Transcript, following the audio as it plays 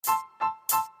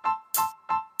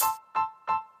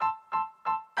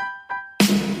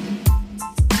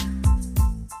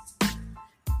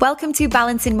Welcome to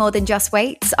Balancing More Than Just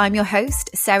Weights. I'm your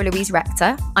host, Sarah Louise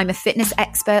Rector. I'm a fitness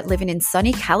expert living in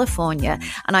sunny California,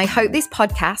 and I hope this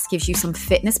podcast gives you some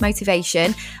fitness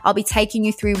motivation. I'll be taking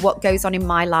you through what goes on in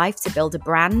my life to build a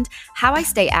brand, how I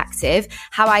stay active,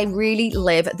 how I really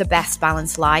live the best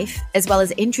balanced life, as well as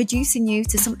introducing you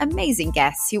to some amazing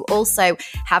guests who also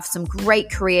have some great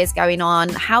careers going on,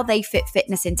 how they fit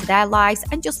fitness into their lives,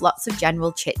 and just lots of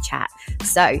general chit chat.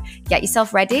 So get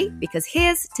yourself ready because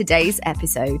here's today's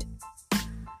episode.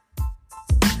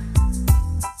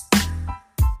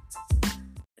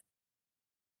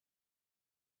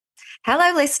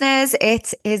 Hello, listeners.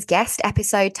 It is guest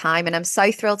episode time, and I'm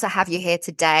so thrilled to have you here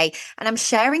today. And I'm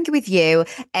sharing with you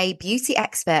a beauty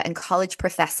expert and college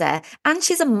professor, and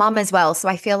she's a mum as well. So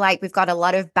I feel like we've got a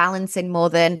lot of balance in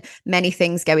more than many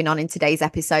things going on in today's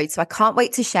episode. So I can't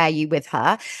wait to share you with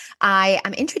her. I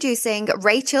am introducing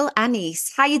Rachel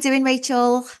Anise. How are you doing,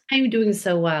 Rachel? I'm doing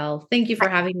so well. Thank you for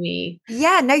having me.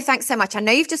 Yeah, no, thanks so much. I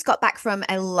know you've just got back from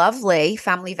a lovely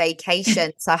family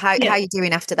vacation. So how are you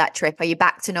doing after that trip? Are you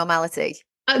back to normality?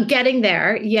 Getting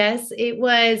there. Yes, it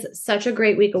was such a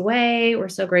great week away. We're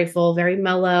so grateful. Very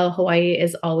mellow. Hawaii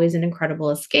is always an incredible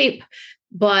escape.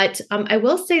 But I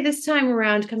will say this time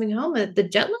around coming home, the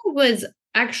jet lag was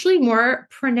actually more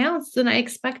pronounced than I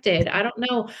expected. I don't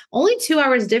know, only 2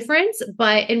 hours difference,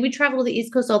 and we travel to the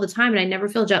East Coast all the time and I never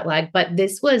feel jet lag, but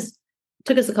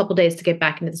took us a couple of days to get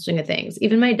back into the swing of things.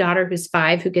 Even my daughter, who's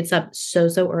 5, who gets up so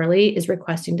early, is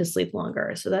requesting to sleep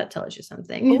longer. So that tells you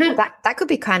something. Ooh, that could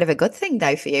be kind of a good thing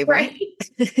though for you, right?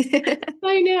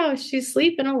 I know. She's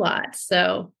sleeping a lot.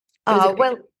 So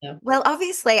well,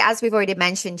 obviously, as we've already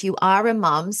mentioned, you are a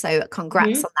mom. So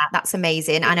congrats on that. That's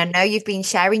amazing. And I know you've been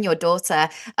sharing your daughter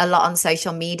a lot on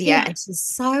social media and she's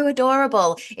so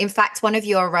adorable. In fact, one of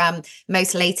your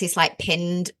most latest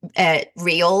pinned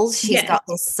reels, she's got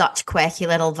this such quirky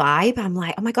little vibe. I'm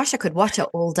like, oh my gosh, I could watch her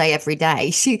all day, every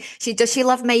day. Does she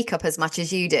love makeup as much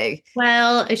as you do?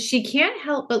 Well, she can't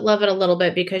help but love it a little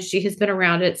bit because she has been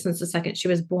around it since the second she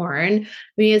was born.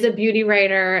 Me as a beauty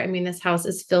writer, this house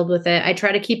is filled with it. I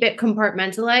try to keep it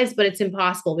compartmentalized, but it's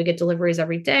impossible. We get deliveries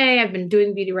every day. I've been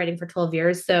doing beauty writing for 12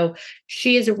 years. So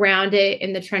she is around it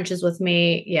in the trenches with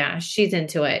me. Yeah, she's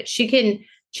into it.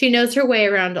 She knows her way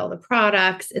around all the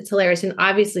products. It's hilarious. And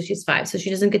obviously she's 5, so she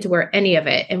doesn't get to wear any of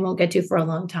it and won't get to for a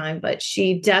long time, but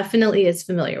she definitely is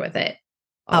familiar with it.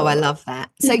 Oh, I love that.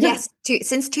 So yes,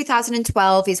 since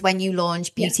 2012 is when you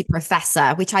launched Beauty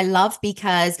Professor, which I love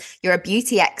because you're a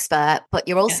beauty expert, but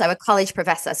you're also a college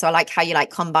professor. So I like how you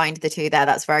combined the two there.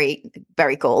 That's very,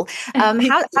 very cool.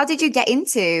 How did you get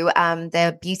into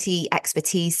the beauty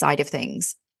expertise side of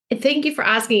things? Thank you for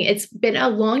asking. It's been a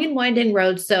long and winding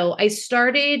road. So I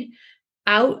started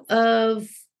out of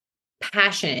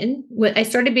passion. I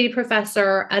started Beauty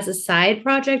Professor as a side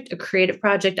project, a creative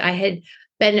project. I had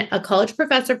been a college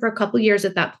professor for a couple of years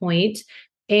at that point.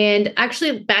 And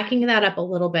actually backing that up a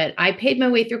little bit, I paid my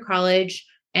way through college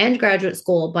and graduate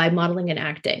school by modeling and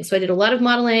acting. So I did a lot of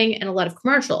modeling and a lot of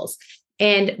commercials.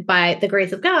 And by the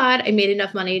grace of God, I made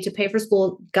enough money to pay for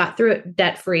school, got through it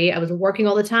debt-free. I was working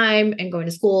all the time and going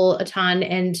to school a ton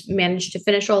and managed to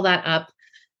finish all that up,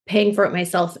 paying for it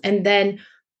myself. And then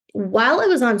while I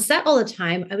was on set all the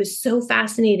time, I was so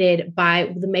fascinated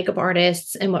by the makeup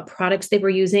artists and what products they were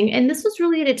using. And this was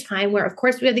really at a time where, of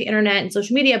course, we had the internet and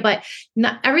social media, but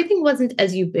not everything wasn't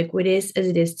as ubiquitous as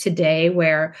it is today,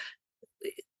 where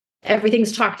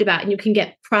everything's talked about and you can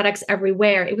get products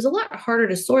everywhere. It was a lot harder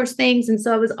to source things. And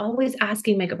so I was always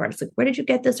asking makeup artists, where did you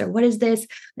get this? Or what is this?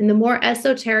 And the more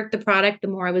esoteric the product, the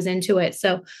more I was into it.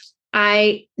 So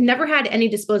I never had any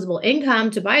disposable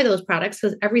income to buy those products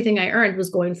because everything I earned was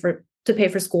going to pay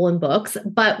for school and books.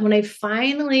 But when I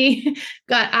finally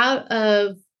got out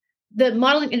of the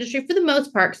modeling industry for the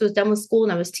most part, because I was done with school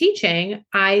and I was teaching,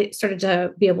 I started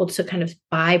to be able to kind of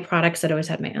buy products that I always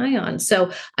had my eye on. So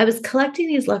I was collecting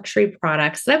these luxury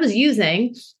products that I was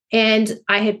using. And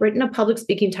I had written a public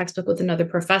speaking textbook with another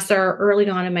professor early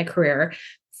on in my career,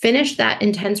 finished that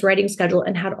intense writing schedule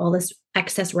and had all this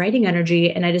excess writing energy.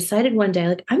 And I decided one day,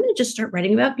 I'm going to just start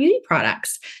writing about beauty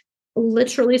products.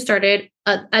 Literally started,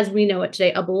 as we know it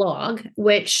today, a blog,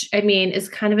 which is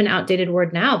kind of an outdated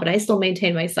word now, but I still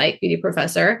maintain my site, Beauty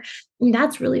Professor. And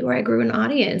that's really where I grew an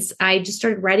audience. I just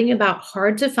started writing about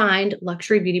hard to find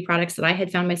luxury beauty products that I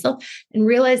had found myself and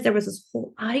realized there was this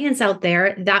whole audience out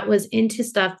there that was into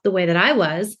stuff the way that I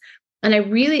was. And I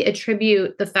really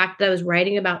attribute the fact that I was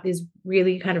writing about these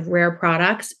really kind of rare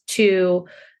products to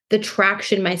the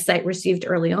traction my site received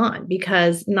early on,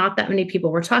 because not that many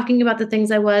people were talking about the things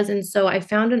I was. And so I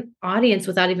found an audience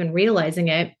without even realizing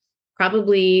it,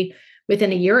 probably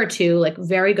within a year or two, like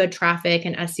very good traffic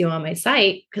and SEO on my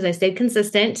site because I stayed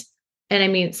consistent. And I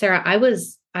mean, Sarah, I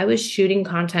was shooting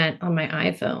content on my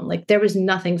iPhone. Like there was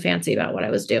nothing fancy about what I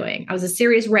was doing. I was a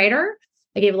serious writer.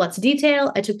 I gave lots of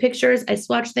detail. I took pictures. I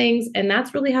swatched things. And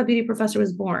that's really how Beauty Professor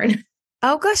was born.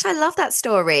 Oh gosh, I love that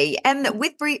story. And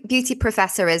with Beauty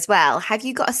Professor as well, have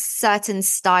you got a certain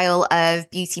style of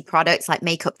beauty products, like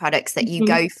makeup products that you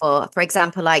go for? For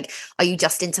example, like, are you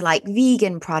just into like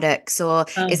vegan products, or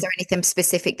is there anything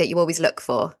specific that you always look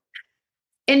for?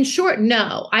 In short,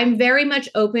 no. I'm very much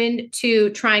open to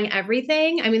trying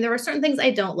everything. I mean, there are certain things I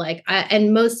don't like. I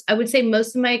would say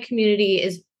most of my community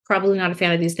is probably not a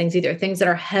fan of these things either. Things that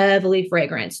are heavily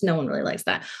fragranced. No one really likes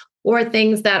that. Or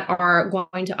things that are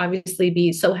going to obviously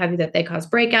be so heavy that they cause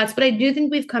breakouts. But I do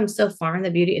think we've come so far in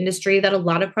the beauty industry that a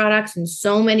lot of products and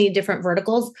so many different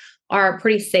verticals are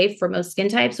pretty safe for most skin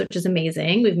types, which is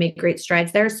amazing. We've made great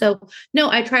strides there. So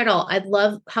no, I try it all. I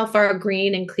love how far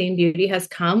green and clean beauty has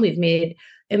come. We've made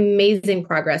amazing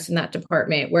progress in that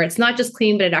department where it's not just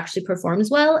clean, but it actually performs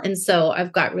well. And so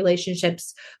I've got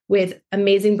relationships with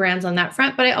amazing brands on that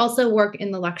front, but I also work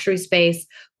in the luxury space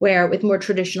where with more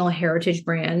traditional heritage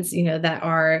brands,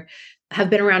 that have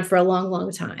been around for a long,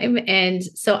 long time. And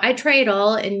so I try it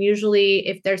all. And usually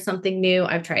if there's something new,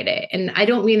 I've tried it. And I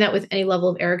don't mean that with any level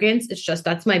of arrogance. It's just,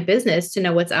 that's my business to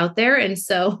know what's out there. And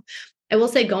so I will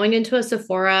say going into a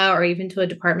Sephora or even to a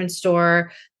department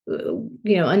store, a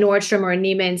Nordstrom or a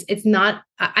Neiman's, it's not,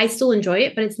 I still enjoy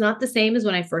it, but it's not the same as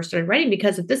when I first started writing,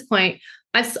 because at this point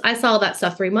I saw that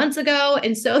stuff 3 months ago.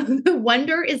 And so the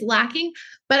wonder is lacking,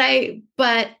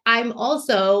 but I'm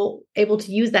also able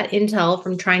to use that intel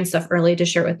from trying stuff early to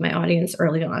share with my audience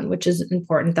early on, which is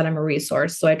important that I'm a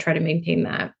resource. So I try to maintain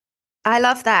that. I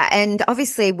love that. And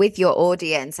obviously, with your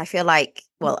audience, I feel like,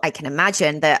 well, I can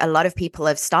imagine that a lot of people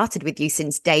have started with you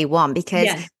since day one, because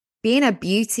Yes. being a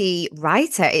beauty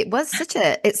writer, it was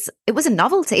a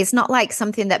novelty. It's not like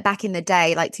something that back in the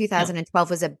day, like No. 2012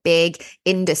 was a big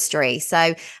industry.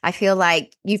 So I feel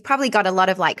like you've probably got a lot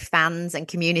of like fans and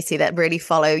community that really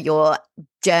follow your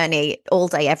journey all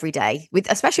day, every day,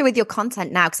 especially with your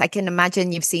content now, because I can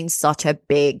imagine you've seen such a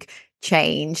big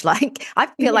change. Like I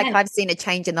feel like Yes. I've seen a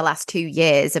change in the last 2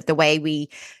 years of the way we,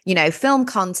 film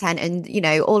content and,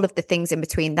 all of the things in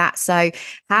between that. So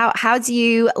how do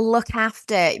you look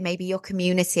after maybe your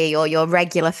community or your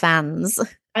regular fans?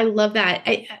 I love that.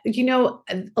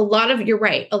 You're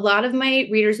right. A lot of my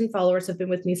readers and followers have been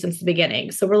with me since the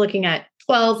beginning. So we're looking at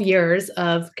 12 years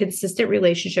of consistent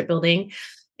relationship building.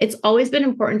 It's always been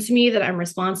important to me that I'm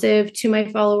responsive to my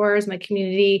followers, my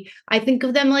community. I think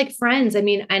of them like friends. I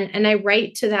mean, and I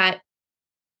write to that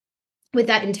with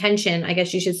that intention, I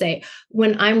guess you should say.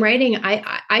 When I'm writing,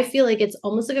 I feel like it's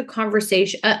almost like a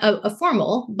conversation, a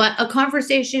formal, but a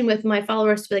conversation with my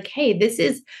followers to be like, hey, this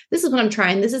is what I'm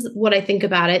trying. This is what I think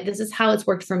about it. This is how it's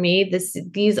worked for me.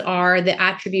 These are the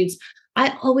attributes.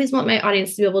 I always want my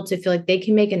audience to be able to feel like they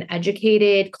can make an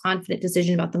educated, confident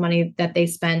decision about the money that they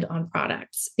spend on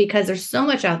products, because there's so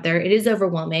much out there. It is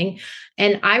overwhelming.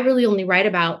 And I really only write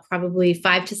about probably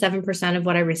 5 to 7% of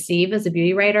what I receive as a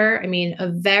beauty writer. I mean, a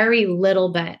very little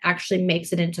bit actually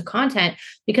makes it into content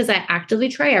because I actively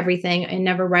try everything. I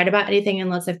never write about anything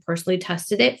unless I've personally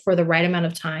tested it for the right amount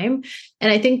of time.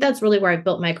 And I think that's really where I've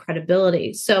built my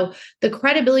credibility. So the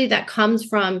credibility that comes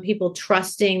from people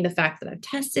trusting the fact that I've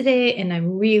tested it and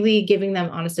I'm really giving them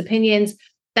honest opinions,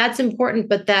 that's important,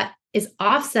 but that is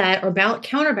offset or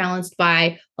counterbalanced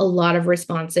by a lot of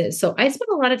responses. So I spend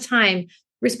a lot of time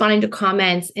responding to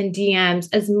comments and DMs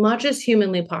as much as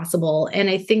humanly possible. And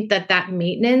I think that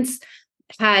maintenance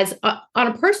has, on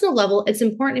a personal level, it's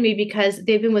important to me because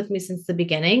they've been with me since the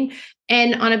beginning.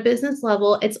 And on a business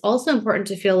level, it's also important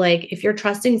to feel like if you're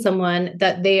trusting someone,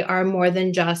 that they are more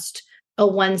than just a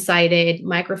one-sided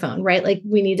microphone, right? Like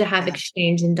we need to have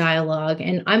exchange and dialogue.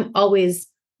 And I'm always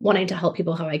wanting to help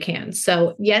people how I can.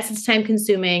 So yes, it's time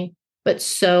consuming, but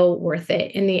so worth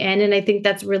it in the end. And I think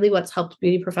that's really what's helped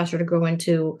Beauty Professor to grow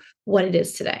into what it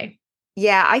is today.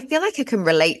 Yeah, I feel like I can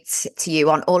relate to you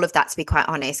on all of that, to be quite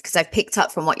honest, because I've picked up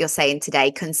from what you're saying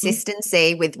today,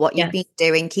 consistency with what you've been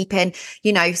doing, keeping,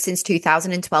 since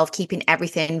 2012, keeping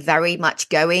everything very much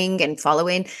going and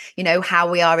following,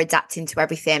 how we are adapting to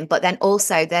everything. But then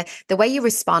also the way you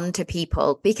respond to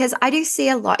people, because I do see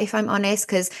a lot, if I'm honest,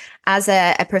 because as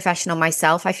a professional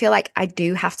myself, I feel like I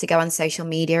do have to go on social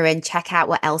media and check out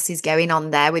what else is going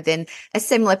on there within a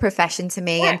similar profession to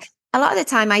me. Yeah. And a lot of the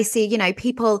time I see,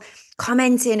 people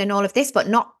commenting and all of this, but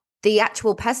not the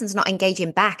actual person's not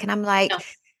engaging back. And I'm like, No.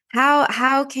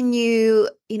 How can you,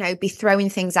 be throwing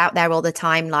things out there all the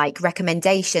time, like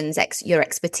recommendations, your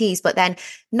expertise, but then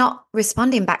not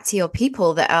responding back to your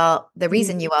people that are the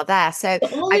reason Mhm. you are there? So The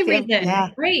I only feel, reason, yeah.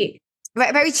 right?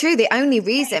 Very true. The only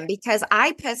reason, because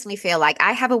I personally feel like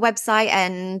I have a website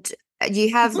and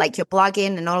you have Mhm. like your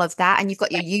blogging and all of that, and you've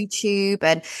got your Right. YouTube,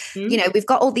 and Mhm. we've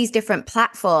got all these different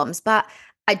platforms. But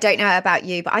I don't know about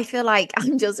you, but I feel like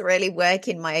I'm just really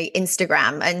working my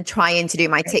Instagram and trying to do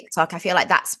my Right. TikTok. I feel like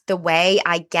that's the way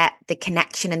I get the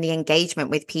connection and the engagement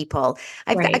with people.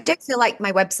 I Right. don't feel like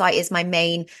my website is my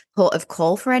main port of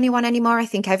call for anyone anymore. I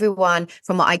think everyone,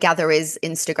 from what I gather, is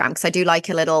Instagram, because I do like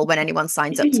a little when anyone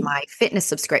signs up to my fitness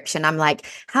subscription, I'm like,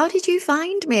 how did you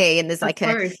find me? And there's Of like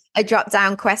course. a drop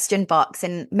down question box.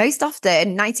 And most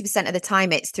often, 90% of the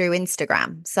time, it's through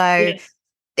Instagram. So Yes.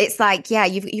 it's like, yeah,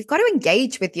 you've got to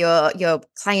engage with your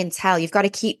clientele. You've got to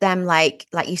keep them like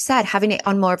you said, having it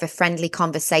on more of a friendly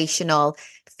conversational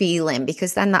feeling,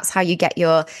 because then that's how you get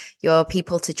your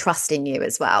people to trust in you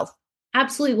as well.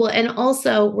 Absolutely. Well, and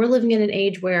also we're living in an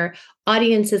age where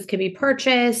audiences can be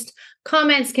purchased,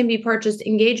 comments can be purchased,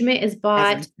 engagement is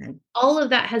bought. Everything. All of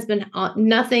that has been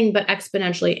nothing but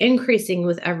exponentially increasing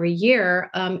with every year.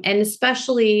 And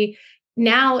especially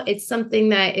now it's something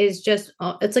that is just,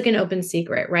 it's like an open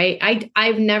secret, right?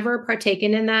 I've never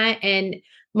partaken in that. And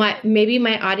maybe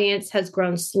my audience has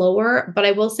grown slower, but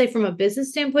I will say from a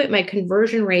business standpoint, my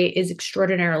conversion rate is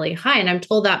extraordinarily high. And I'm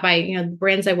told that by, the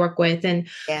brands I work with. And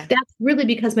Yeah. that's really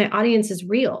because my audience is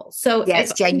real. So Yeah, if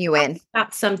it's I'm genuine. talking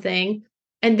about something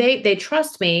and they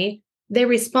trust me, they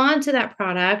respond to that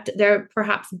product, they're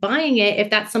perhaps buying it if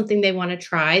that's something they want to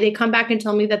try. They come back and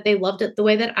tell me that they loved it the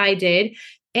way that I did.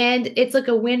 And it's like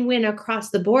a win-win across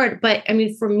the board. But I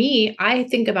mean, for me, I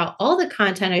think about all the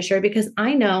content I share because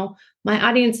I know my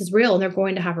audience is real and they're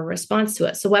going to have a response to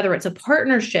it. So whether it's a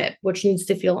partnership, which needs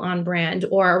to feel on brand,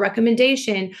 or a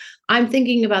recommendation, I'm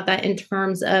thinking about that in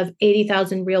terms of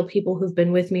 80,000 real people who've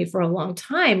been with me for a long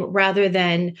time rather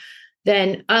than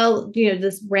oh,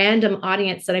 this random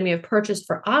audience that I may have purchased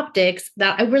for optics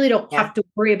that I really don't Yeah. have to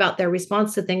worry about their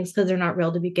response to things because they're not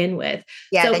real to begin with.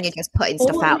 Yeah, So then you're just putting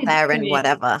stuff out totally there and different.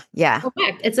 whatever. Yeah.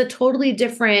 Correct. It's a totally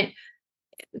different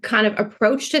kind of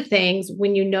approach to things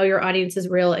when you know your audience is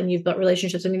real and you've built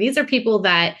relationships. I mean, these are people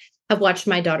that have watched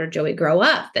my daughter Joey grow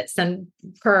up, that sent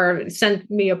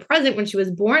me a present when she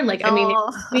was born. Like, I mean, the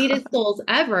Oh, sweetest souls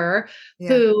ever yeah.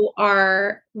 who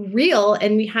are real,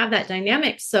 and we have that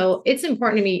dynamic. So it's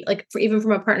important to me, like even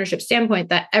from a partnership standpoint,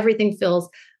 that everything feels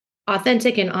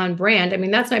authentic and on brand. I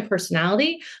mean, that's my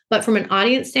personality, but from an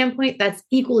audience standpoint, that's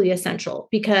equally essential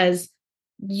because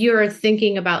you're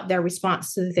thinking about their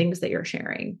response to the things that you're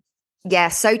sharing. Yeah,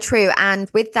 so true. And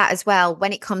with that as well,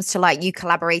 when it comes to like you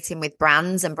collaborating with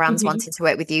brands and brands Mhm. wanting to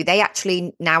work with you, they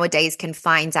actually nowadays can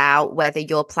find out whether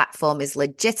your platform is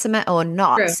legitimate or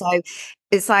not. True. So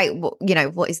it's like,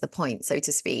 what is the point, so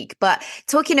to speak? But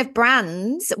talking of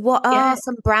brands, what Yeah. are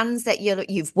some brands that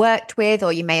you've worked with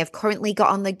or you may have currently got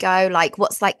on the go? Like,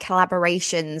 what's like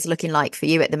collaborations looking like for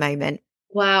you at the moment?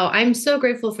 Wow, I'm so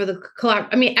grateful for the collab.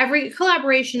 I mean, every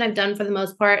collaboration I've done for the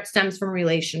most part stems from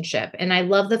relationship. And I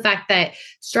love the fact that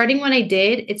starting when I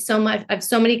did, it's so much, I have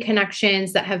so many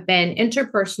connections that have been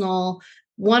interpersonal,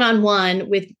 one-on-one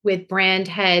with brand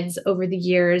heads over the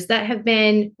years that have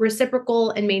been reciprocal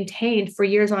and maintained for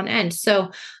years on end. So,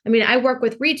 I mean, I work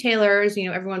with retailers,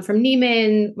 everyone from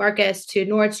Neiman Marcus to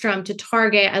Nordstrom to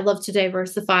Target. I love to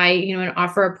diversify, and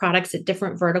offer products at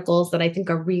different verticals that I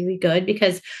think are really good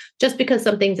because just because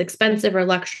something's expensive or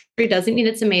luxury doesn't mean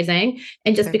it's amazing.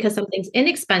 And just because something's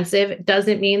inexpensive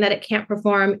doesn't mean that it can't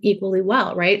perform equally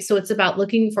well, right? So it's about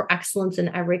looking for excellence in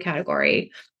every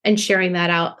category and sharing that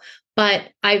out. But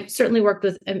I've certainly worked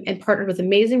with and partnered with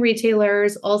amazing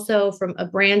retailers. Also, from a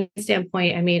brand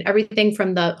standpoint, I mean, everything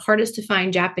from the hardest to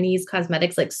find Japanese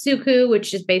cosmetics like Suku,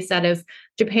 which is based out of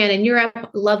Japan and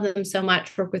Europe. Love them so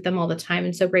much, work with them all the time,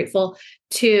 and so grateful,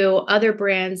 to other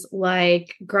brands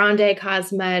like Grande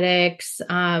Cosmetics,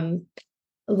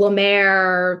 La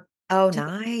Mer. Oh,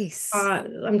 nice.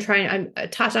 I'm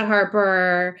Tasha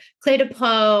Harper, Clé de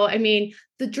Peau. I mean,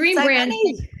 the dream So brands.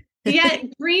 many. Yeah,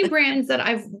 dream brands that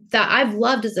I've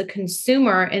loved as a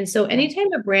consumer. And so Yeah.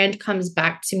 anytime a brand comes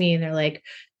back to me and they're like,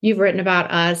 you've written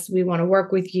about us, we want to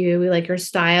work with you, we like your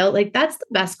style, like that's the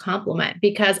best compliment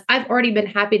because I've already been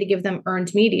happy to give them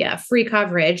earned media, free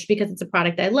coverage because it's a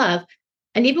product I love.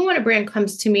 And even when a brand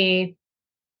comes to me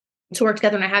to work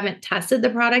together and I haven't tested the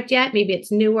product yet, maybe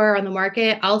it's newer on the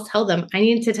market, I'll tell them I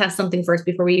need to test something first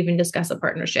before we even discuss a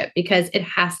partnership because it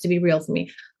has to be real for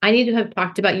me. I need to have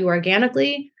talked about you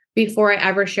organically before I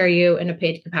ever share you in a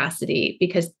paid capacity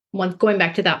because once going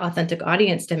back to that authentic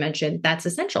audience dimension, that's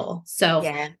essential. So,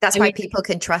 Yeah, that's I why mean, people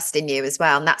can trust in you as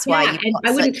well. And that's why yeah, you've and got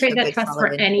I wouldn't such trade a that good trust for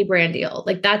following. any brand deal.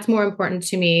 Like that's more important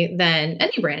to me than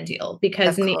any brand deal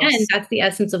because Of in the end, course. that's the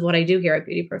essence of what I do here at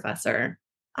Beauty Professor.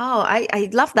 Oh, I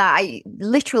love that. I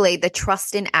literally the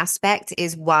trusting aspect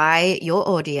is why your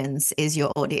audience is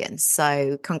your audience.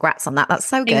 So congrats on that. That's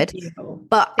so Thank good. you.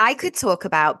 But I could talk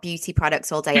about beauty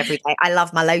products all day, every day. I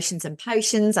love my lotions and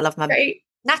potions. I love my Right.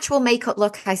 natural makeup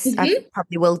look. I Hmm.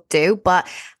 probably will do, but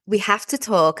we have to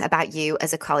talk about you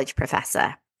as a college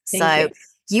professor. Thank So you.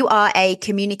 you are a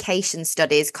communication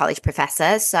studies college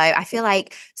professor. So I feel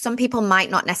like some people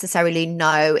might not necessarily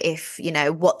know if,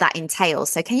 what that entails.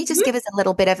 So can you just give us a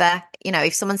little bit of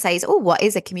if someone says, "Oh, what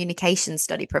is a communication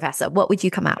study professor?" What would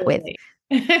you come out with? Absolutely.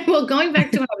 Well, going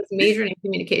back to when I was majoring in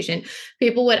communication,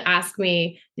 people would ask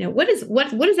me, what is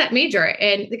that major?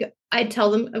 And I'd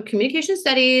tell them of communication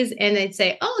studies, and they'd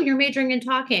say, "Oh, you're majoring in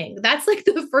talking." That's like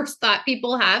the first thought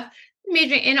people have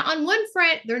majoring. And on one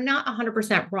front, they're not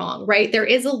 100% wrong, right? There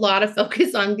is a lot of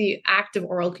focus on the act of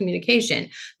oral communication,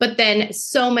 but then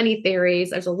so many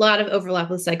theories. There's a lot of overlap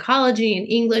with psychology and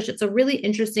English. It's a really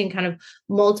interesting kind of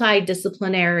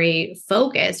multidisciplinary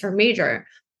focus or major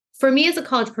for me as a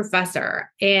college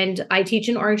professor, and I teach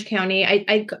in Orange County.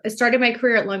 I started my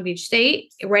career at Long Beach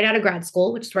State right out of grad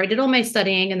school, which is where I did all my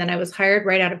studying. And then I was hired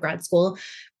right out of grad school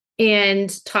and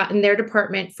taught in their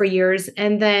department for years.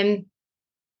 And then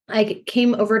I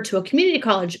came over to a community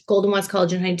college, Golden West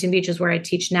College in Huntington Beach is where I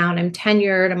teach now. And I'm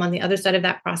tenured. I'm on the other side of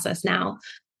that process now.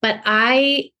 But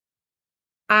I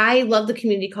love the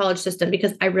community college system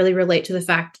because I really relate to the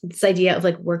fact, this idea of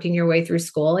like working your way through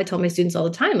school. I tell my students all the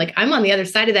time, like I'm on the other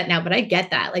side of that now, but I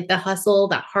get that, like the hustle,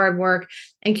 that hard work,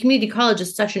 and community college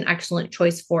is such an excellent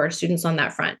choice for students on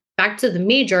that front. Back to the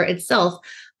major itself,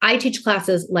 I teach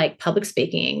classes like public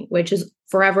speaking, which is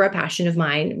forever a passion of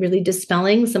mine, really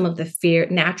dispelling some of the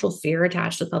natural fear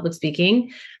attached to public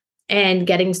speaking and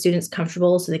getting students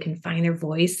comfortable so they can find their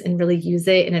voice and really use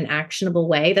it in an actionable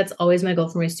way. That's always my goal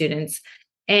for my students.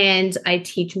 And I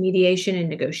teach mediation and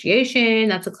negotiation.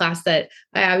 That's a class that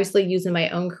I obviously use in my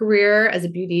own career as a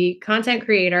beauty content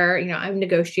creator. I'm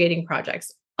negotiating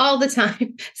projects all the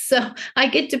time. So I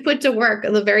get to put to work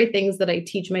the very things that I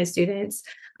teach my students.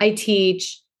 I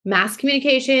teach mass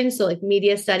communication, so like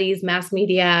media studies, mass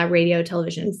media, radio,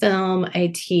 television, film.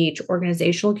 I teach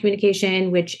organizational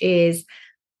communication, which is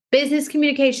business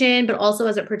communication, but also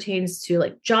as it pertains to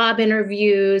like job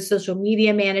interviews, social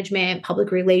media management,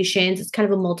 public relations. It's kind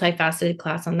of a multifaceted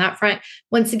class on that front.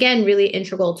 Once again, really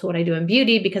integral to what I do in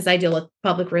beauty because I deal with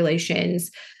public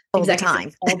relations All the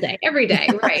executives time. all day, every day.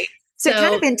 Right. So it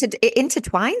kind of So it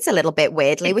intertwines a little bit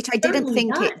weirdly, it which I didn't certainly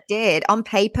think does. it did on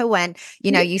paper when,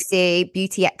 you see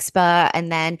beauty expert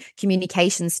and then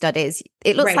communication studies.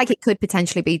 It looks Right. like it could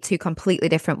potentially be two completely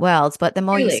different worlds, but the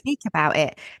more you Really. speak about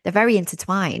it, they're very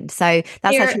intertwined. So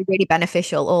that's They're actually really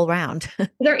beneficial all round.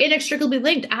 They're inextricably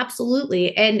linked,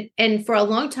 absolutely. And for a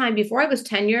long time before I was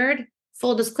tenured,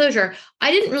 full disclosure,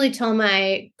 I didn't really tell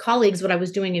my colleagues what I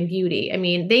was doing in beauty. I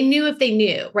mean, they knew if they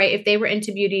knew, right? If they were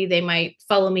into beauty, they might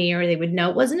follow me or they would know.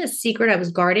 It wasn't a secret I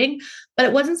was guarding, but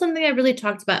it wasn't something I really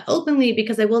talked about openly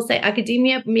because I will say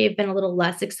academia may have been a little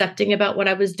less accepting about what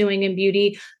I was doing in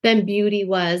beauty than beauty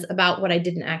was about what I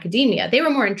did in academia. They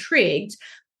were more intrigued.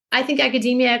 I think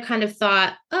academia kind of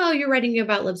thought, oh, you're writing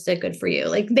about lipstick, good for you.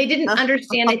 Like they didn't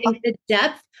understand, I think, the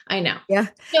depth. I know. Yeah.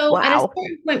 So at a Wow.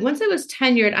 certain point, once I was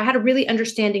tenured, I had a really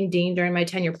understanding dean during my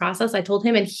tenure process. I told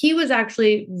him, and he was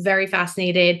actually very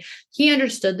fascinated. He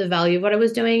understood the value of what I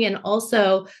was doing and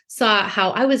also saw how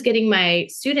I was getting my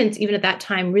students, even at that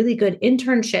time, really good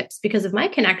internships because of my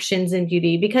connections in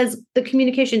beauty, because the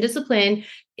communication discipline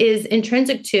is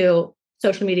intrinsic to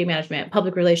social media management,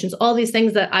 public relations, all these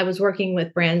things that I was working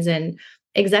with brands and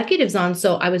executives on.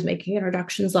 So I was making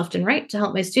introductions left and right to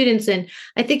help my students. And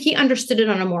I think he understood it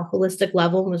on a more holistic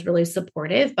level and was really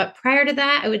supportive. But prior to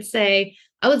that, I would say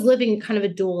I was living kind of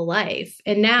a dual life.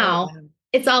 And Oh, now wow.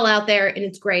 it's all out there and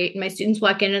it's great. And my students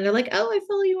walk in and they're like, oh, I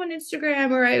follow you on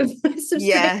Instagram or I subscribe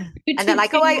Yeah. to And they're your YouTube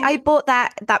like, oh, I, channel. I bought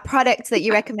that product that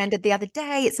you recommended the other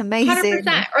day. It's amazing.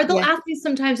 100%. Or they'll Yeah. ask me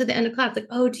sometimes at the end of class, like,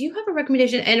 oh, do you have a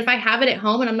recommendation? And if I have it at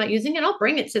home and I'm not using it, I'll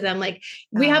bring it to them. Like,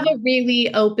 we have Oh, a really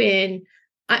open,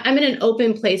 I'm in an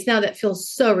open place now that feels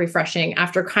so refreshing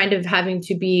after kind of having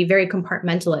to be very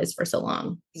compartmentalized for so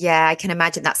long. yeah, I can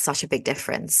imagine that's such a big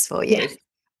difference for you. Yes.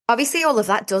 Obviously, all of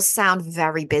that does sound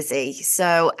very busy.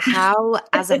 So, how,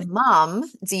 as a mom,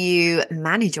 do you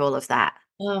manage all of that?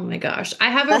 Oh my gosh. I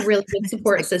have a really good It's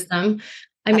support like, system.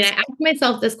 I mean, I ask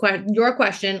myself your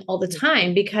question all the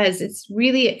time because it's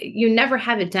really, you never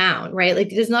have it down, right? Like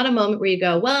there's not a moment where you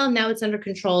go, well, now it's under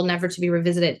control, never to be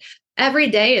revisited. Every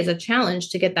day is a challenge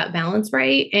to get that balance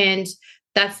right. And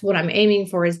that's what I'm aiming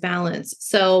for is balance.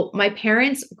 So my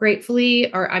parents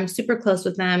gratefully I'm super close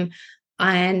with them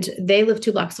and they live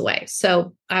 2 blocks away.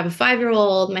 So I have a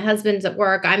 5-year-old, my husband's at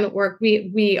work, I'm at work.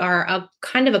 We are a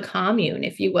kind of a commune,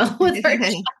 if you will, with our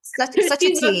Such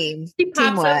a team, she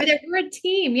pops over teamwork. there. We're a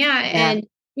team. Yeah. Yeah. And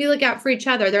we look out for each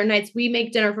other. There are nights we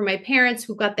make dinner for my parents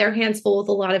who got their hands full with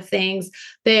a lot of things.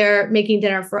 They're making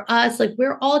dinner for us. Like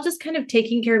we're all just kind of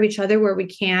taking care of each other where we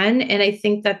can. And I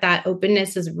think that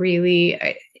openness is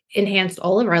really enhanced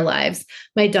all of our lives.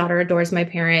 My daughter adores my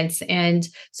parents. And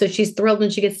so she's thrilled when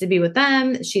she gets to be with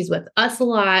them. She's with us a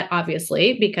lot,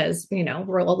 obviously, because,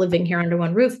 we're all living here under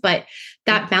one roof, but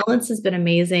that balance has been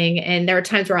amazing. And there are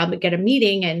times where I'll get a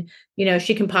meeting and,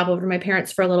 she can pop over to my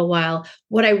parents for a little while.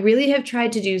 What I really have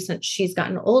tried to do since she's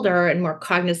gotten older and more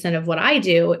cognizant of what I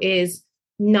do is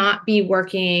not be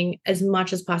working as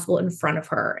much as possible in front of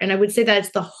her. And I would say that's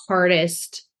the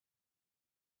hardest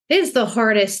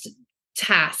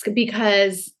task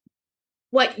because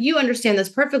what you understand this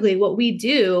perfectly, what we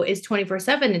do is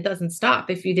 24/7. It doesn't stop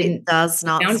if you didn't. It does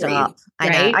not stop. I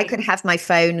know. I could have my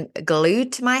phone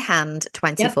glued to my hand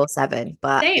 24/7,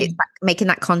 but Same. it's like making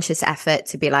that conscious effort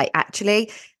to be like, actually,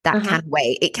 that can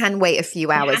wait. It can wait a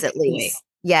few hours at least.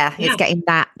 Yeah, it's getting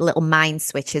that little mind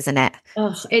switch, isn't it?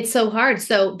 Oh, it's so hard.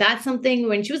 So that's something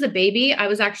when she was a baby, I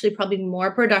was actually probably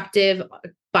more productive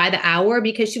by the hour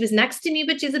because she was next to me,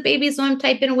 but she's a baby. So I'm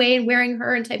typing away and wearing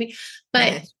her and typing.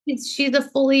 But she's a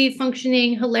fully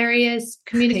functioning, hilarious,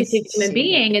 communicative human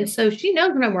being. And so she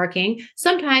knows when I'm working.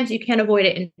 Sometimes you can't avoid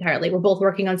it entirely. We're both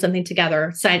working on something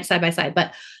together, side by side.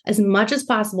 But as much as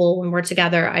possible when we're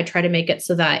together, I try to make it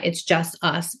so that it's just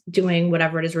us doing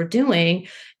whatever it is we're doing.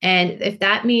 And if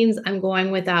that means I'm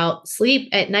going without sleep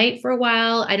at night for a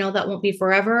while, I know that won't be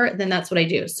forever, then that's what I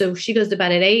do. So she goes to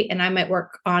bed at 8 and I might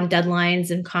work on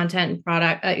deadlines and content and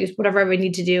product, whatever I would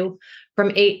need to do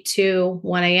from 8 to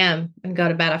 1 a.m. and go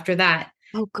to bed after that.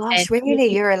 Oh gosh, really?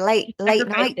 You're a late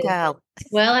night girl.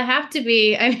 Well, I have to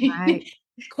be. I mean,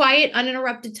 quiet,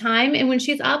 uninterrupted time. And when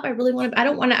she's up, I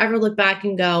don't want to ever look back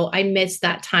and go, I missed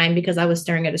that time because I was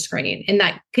staring at a screen. And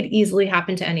that could easily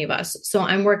happen to any of us. So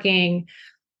I'm working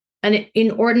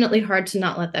inordinately hard to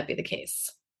not let that be the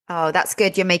case. Oh, that's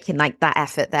good. You're making like that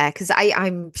effort there because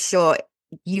I'm sure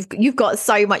you've got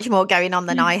so much more going on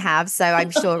than I have. So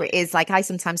I'm sure it is like I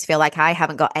sometimes feel like I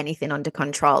haven't got anything under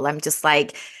control. I'm just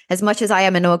like, as much as I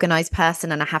am an organized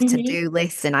person and I have to do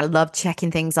lists and I love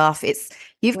checking things off,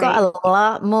 you've got a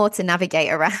lot more to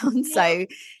navigate around. So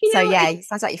yeah, it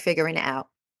sounds like you're figuring it out.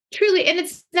 Truly. And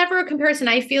it's never a comparison.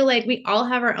 I feel like we all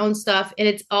have our own stuff and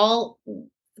it's all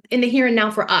in the here and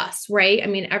now for us, right? I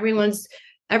mean, everyone's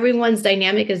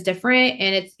dynamic is different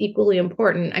and it's equally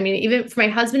important. I mean, even for my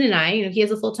husband and I, he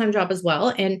has a full-time job as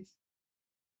well, and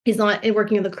he's not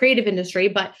working in the creative industry,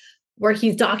 but where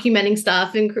he's documenting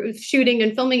stuff and shooting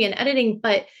and filming and editing.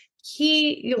 But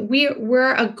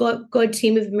we're a good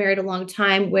team. We've been married a long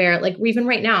time where like even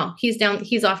right now he's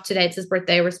off today. It's his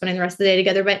birthday. We're spending the rest of the day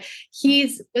together, but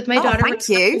he's with my daughter. Thank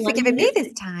you for giving me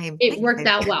this time. It worked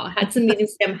out well. I had some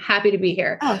meetings. I'm happy to be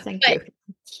here. Oh, thank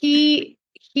you.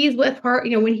 He's with her,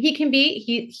 when he can be,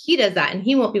 he does that and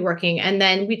he won't be working. And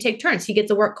then we take turns. He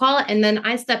gets a work call and then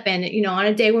I step in, on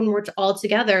a day when we're all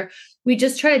together. We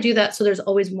just try to do that. So there's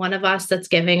always one of us that's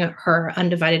giving her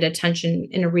undivided attention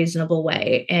in a reasonable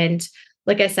way. And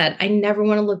like I said, I never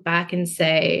want to look back and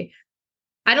say,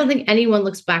 I don't think anyone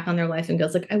looks back on their life and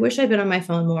goes like, I wish I'd been on my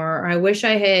phone more, or I wish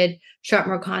I had shot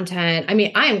more content. I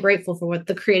mean, I am grateful for what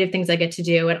the creative things I get to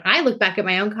do. And I look back at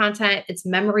my own content, it's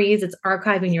memories, it's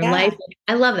archiving your life.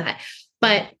 I love that.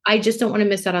 But I just don't want to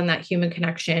miss out on that human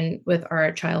connection with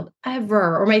our child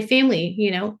ever, or my family,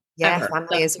 Yeah, ever.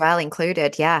 family as well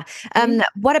included. Yeah.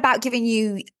 What about giving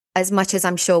you, as much as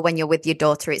I'm sure when you're with your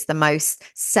daughter, it's the most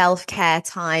self-care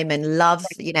time and love,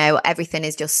 everything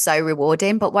is just so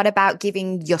rewarding. But what about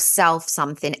giving yourself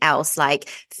something else like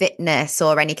fitness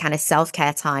or any kind of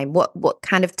self-care time? What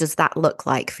kind of does that look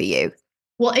like for you?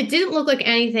 Well, it didn't look like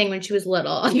anything when she was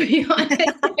little, I'll be honest.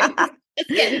 Just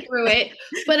getting through it.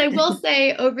 But I will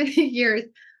say over the years,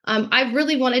 I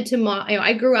really wanted to,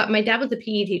 I grew up, my dad was a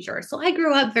PE teacher. So I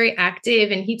grew up very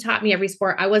active and he taught me every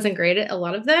sport. I wasn't great at a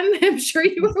lot of them. I'm sure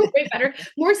you were way better,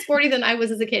 more sporty than I was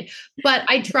as a kid, but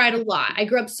I tried a lot. I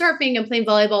grew up surfing and playing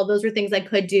volleyball. Those were things I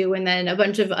could do. And then a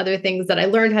bunch of other things that I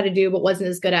learned how to do, but wasn't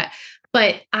as good at.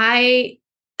 But I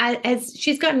as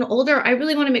she's gotten older, I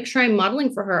really want to make sure I'm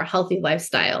modeling for her a healthy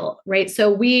lifestyle, right?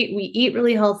 So we eat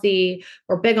really healthy.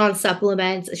 We're big on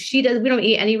supplements. We don't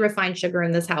eat any refined sugar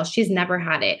in this house. She's never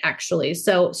had it actually.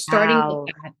 So starting with Wow.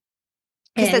 that.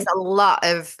 Because there's And a lot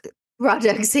of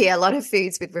products here, a lot of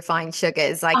foods with refined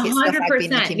sugars. Like it's stuff I've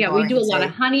been 100%. looking Yeah, we more do a lot of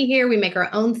into. honey here. We make our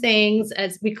own things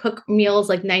as we cook meals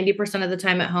like 90% of the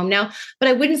time at home now. But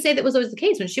I wouldn't say that was always the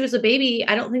case. When she was a baby,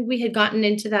 I don't think we had gotten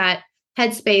into that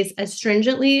headspace as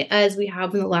stringently as we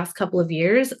have in the last couple of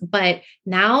years. But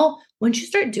now, once you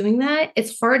start doing that,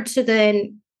 it's hard to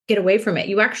then get away from it.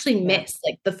 You actually Yeah. miss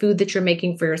like the food that you're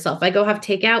making for yourself. I go have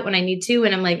takeout when I need to,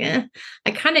 and I'm like,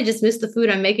 I kind of just miss the food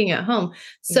I'm making at home.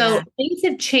 Yeah. So things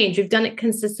have changed. We've done it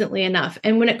consistently enough.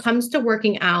 And when it comes to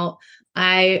working out,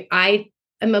 I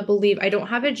am a believer. I don't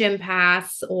have a gym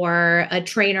pass or a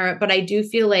trainer, but I do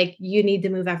feel like you need to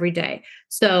move every day.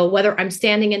 So whether I'm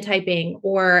standing and typing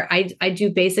or I do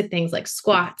basic things like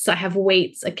squats, I have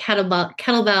weights, a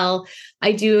kettlebell.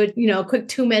 I do, a quick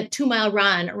 2 mile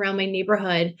run around my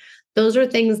neighborhood. Those are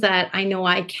things that I know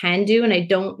I can do, and I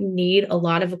don't need a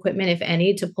lot of equipment, if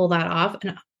any, to pull that off.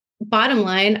 And bottom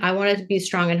line, I wanted to be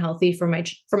strong and healthy for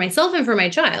myself and for my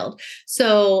child.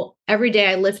 So every day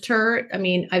I lift her. I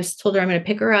mean, I've told her I'm going to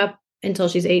pick her up until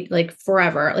she's 8, like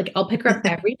forever. Like I'll pick her up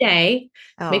every day,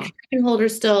 make Oh, sure I can hold her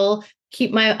still,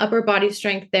 keep my upper body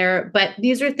strength there. But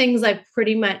these are things I've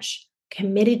pretty much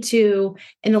committed to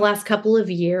in the last couple of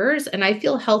years. And I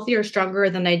feel healthier, stronger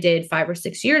than I did 5 or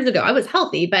 6 years ago. I was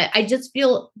healthy, but I just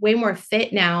feel way more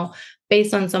fit now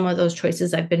based on some of those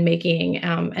choices I've been making.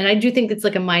 And I do think it's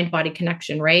like a mind body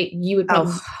connection, right? You would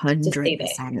oh, probably to say that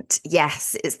 100%.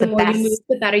 Yes, it's the the more you move, best.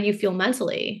 the better you feel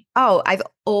mentally. Oh, I've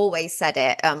always said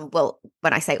it. Well,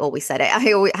 when I say always said it,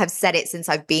 I always have said it since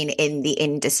I've been in the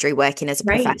industry working as a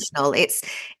Right. professional.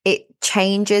 It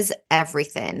changes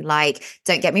everything. Like,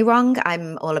 don't get me wrong,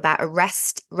 I'm all about a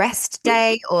rest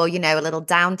day or, a little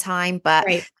downtime, but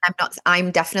Right.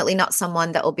 I'm definitely not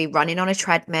someone that will be running on a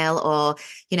treadmill or,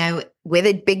 with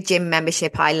a big gym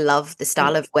membership. I love the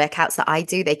style of workouts that I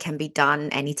do. They can be done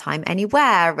anytime,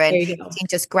 anywhere. And There you you go. can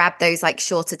just grab those like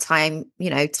shorter time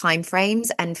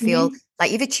frames and feel Mhm.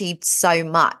 like you've achieved so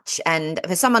much. And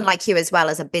for someone like you as well,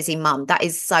 as a busy mum, that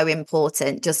is so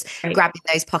important. Just Right. grabbing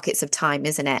those pockets of time,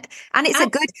 isn't it? And it's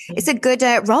Absolutely. a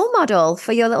good role model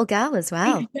for your little girl as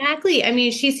well. Exactly. I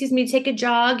mean, she sees me take a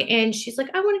jog and she's like,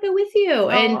 I want to go with you.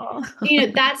 And, Oh,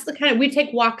 that's the kind of, we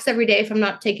take walks every day if I'm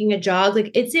not taking a jog.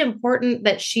 Like, it's important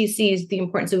that she sees the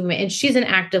importance of movement. And she's an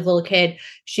active little kid.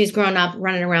 She's grown up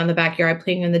running around the backyard,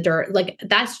 playing in the dirt. Like,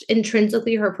 that's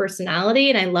intrinsically her personality.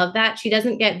 And I love that. She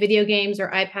doesn't get video games or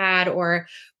iPad or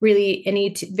really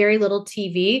very little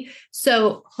TV.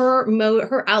 So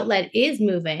her outlet is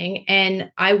moving,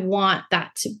 and I want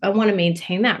to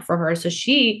maintain that for her so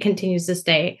she continues to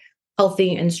stay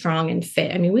healthy and strong and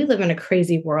fit. I mean, we live in a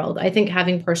crazy world. I think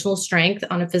having personal strength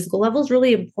on a physical level is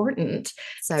really important.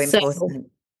 so So important.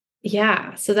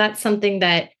 yeah, so that's something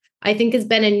that I think has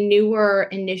been a newer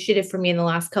initiative for me in the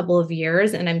last couple of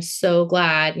years. And I'm so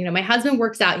glad. My husband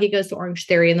works out. He goes to Orange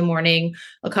Theory in the morning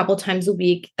a couple times a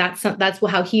week. That's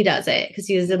how he does it because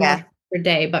he does it more Yeah. per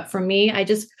day. But for me, I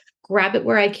just grab it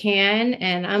where I can,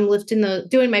 and I'm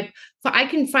I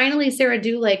can finally, Sarah,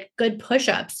 do like good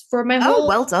push-ups for Oh,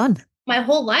 well done. my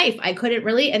whole life. I couldn't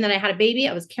really. And then I had a baby.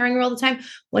 I was carrying her all the time.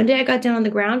 One day I got down on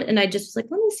the ground and I just was like,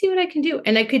 let me see what I can do.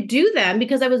 And I could do them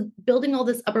because I was building all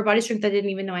this upper body strength I didn't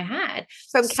even know I had.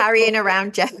 From So carrying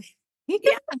around Joey.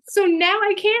 yeah. So now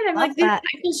I can. I'm Love like, that.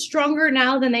 I feel stronger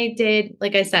now than I did,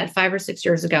 like I said, 5 or 6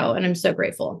 years ago. And I'm so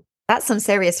grateful. That's some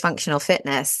serious functional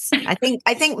fitness. I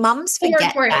think mums I work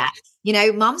forget for it.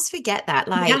 that. Mums forget that.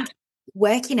 Yeah. Like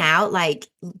working out, like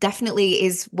definitely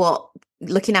is what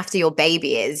looking after your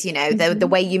baby is. The Mhm.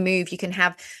 way you move, you can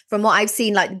have, from what I've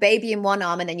seen, like the baby in one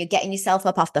arm and then you're getting yourself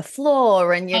up off the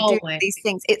floor and you're doing Always. these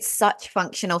things. It's such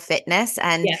functional fitness.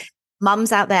 And Yeah.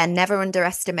 mums out there, never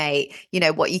underestimate,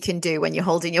 what you can do when you're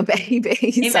holding your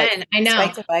baby. So Amen. I it's a way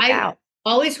know. to work I out.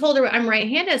 always hold her. I'm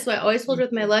right-handed, so I always hold her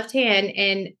with my left hand,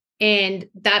 and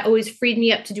that always freed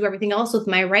me up to do everything else with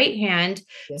my right hand.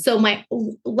 Yeah. So my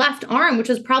left arm, which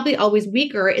was probably always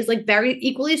weaker, is like very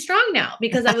equally strong now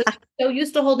because I was so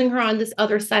used to holding her on this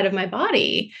other side of my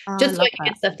body Oh, I just so love I could that.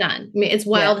 get stuff done. I mean, it's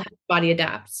Yeah. wild how the body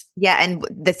adapts. Yeah, and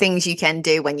the things you can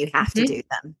do when you have to Mhm. do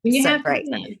them. When you So have to great.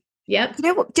 do them. Yep. Do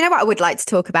you know what I would like to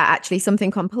talk about? Actually,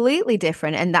 something completely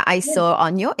different, and that I saw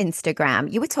on your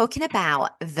Instagram. You were talking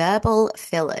about verbal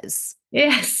fillers.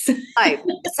 Yes.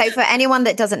 Oh, so for anyone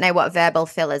that doesn't know what verbal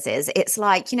fillers is, it's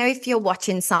like, if you're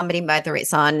watching somebody, whether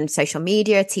it's on social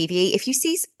media, TV, if you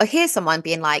see or hear someone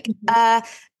being like, Mhm.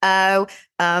 oh,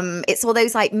 it's all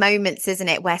those like moments, isn't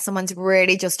it, where someone's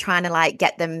really just trying to like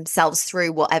get themselves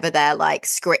through whatever their like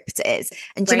script is.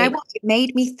 And do you know Right. what? It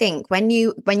made me think when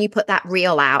you put that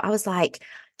reel out, I was like,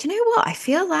 do you know what? I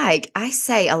feel like I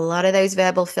say a lot of those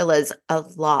verbal fillers a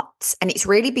lot, and it's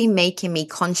really been making me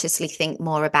consciously think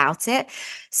more about it.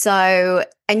 So,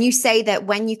 and you say that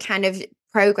when you kind of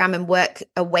program and work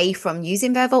away from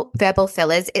using verbal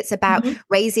fillers, it's about Mhm.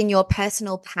 raising your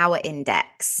personal power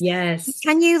index. Yes.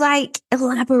 Can you like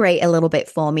elaborate a little bit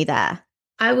for me there?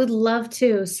 I would love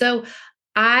to. So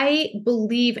I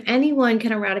believe anyone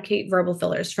can eradicate verbal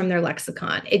fillers from their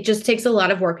lexicon. It just takes a lot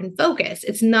of work and focus.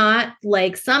 It's not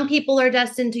like some people are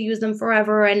destined to use them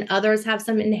forever and others have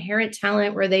some inherent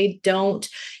talent where they don't.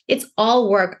 It's all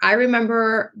work. I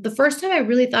remember the first time I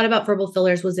really thought about verbal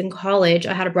fillers was in college.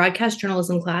 I had a broadcast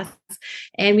journalism class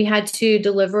and we had to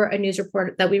deliver a news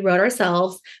report that we wrote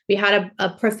ourselves. We had a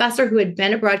professor who had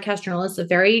been a broadcast journalist, a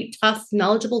very tough,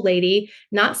 knowledgeable lady,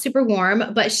 not super warm,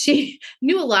 but she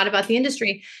knew a lot about the industry.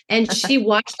 And she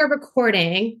watched our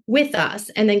recording with us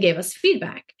and then gave us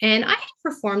feedback. And I had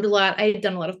performed a lot. I had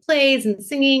done a lot of plays and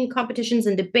singing competitions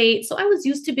and debate. So I was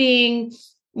used to being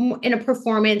in a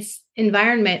performance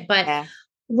environment. But Yeah.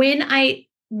 when I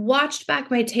watched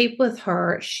back my tape with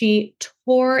her, she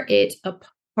tore it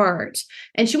apart.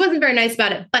 And she wasn't very nice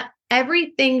about it. But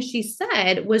everything she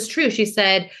said was true. She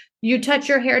said, you touch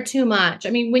your hair too much.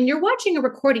 I mean, when you're watching a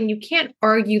recording, you can't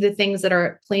argue the things that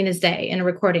are plain as day in a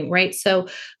recording, right? So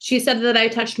she said that I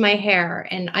touched my hair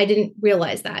and I didn't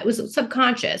realize that. It was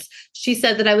subconscious. She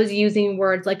said that I was using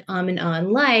words like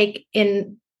and like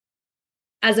in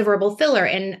as a verbal filler.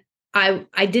 And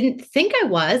I didn't think I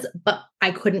was, but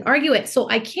I couldn't argue it. So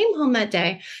I came home that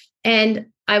day and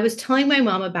I was telling my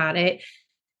mom about it.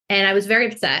 And I was very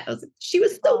upset. I was like, she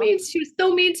was so Oh, mean. She was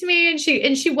so mean to me.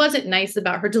 And she wasn't nice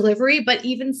about her delivery, but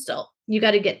even still, you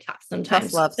got to get tough tough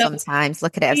sometimes. love So sometimes.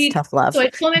 Look at it as she, tough love. so I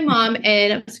told my mom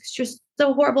and I was like, she was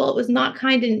so horrible. It was not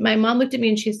kind. And my mom looked at me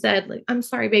and she said, like, I'm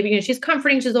sorry, baby. She's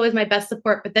comforting. She's always my best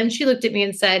support. But then she looked at me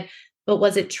and said, but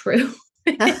was it true?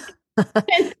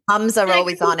 And Mums are I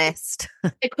always honest.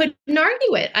 I couldn't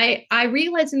argue it. I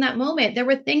realized in that moment there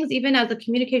were things, even as a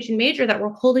communication major, that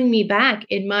were holding me back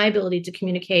in my ability to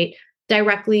communicate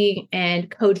directly and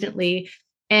cogently.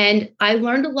 And I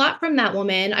learned a lot from that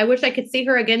woman. I wish I could see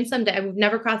her again someday. We've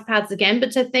never crossed paths again,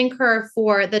 but to thank her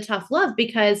for the tough love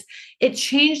because it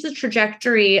changed the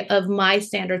trajectory of my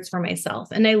standards for myself.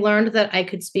 And I learned that I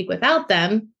could speak without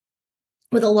them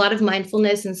with a lot of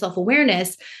mindfulness and self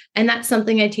awareness. And that's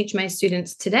something I teach my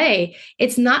students today.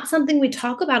 It's not something we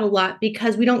talk about a lot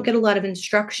because we don't get a lot of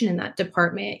instruction in that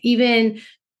department. Even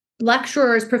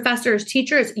lecturers, professors,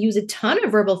 teachers use a ton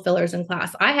of verbal fillers in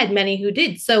class. I had many who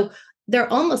did. So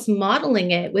they're almost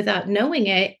modeling it without knowing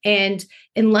it. And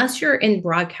unless you're in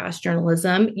broadcast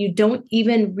journalism, you don't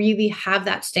even really have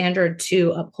that standard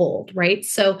to uphold, right?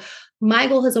 So my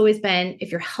goal has always been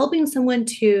if you're helping someone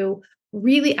to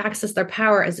really access their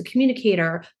power as a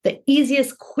communicator, the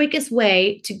easiest, quickest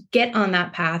way to get on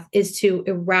that path is to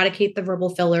eradicate the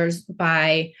verbal fillers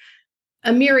by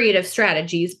a myriad of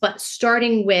strategies, but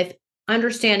starting with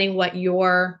understanding what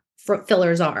your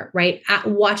fillers are, right?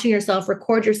 Watching yourself,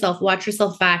 record yourself, watch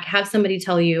yourself back, have somebody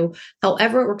tell you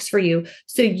however it works for you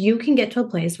so you can get to a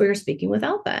place where you're speaking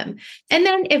without them. And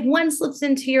then if one slips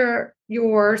into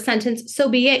your sentence, so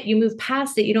be it. You move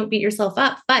past it, you don't beat yourself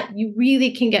up, but you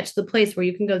really can get to the place where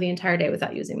you can go the entire day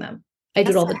without using them. I do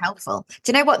it That's all so the time. helpful.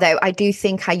 Do you know what though? I do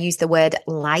think I use the word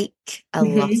like a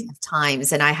lot Mhm. of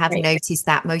times, and I have Right. noticed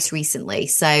that most recently.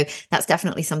 So that's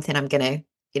definitely something I'm going to,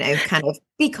 kind of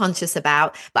be conscious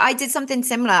about. But I did something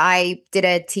similar. I did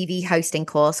a TV hosting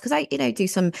course because I, do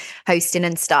some hosting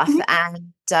and stuff. Mhm.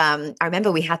 And I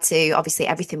remember we had to, obviously,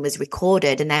 everything was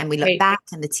recorded, and then we look Right. back,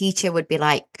 and the teacher would be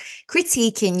like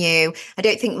critiquing you. I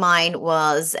don't think mine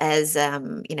was as,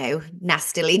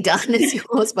 nastily done as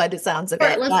yours by the sounds of it.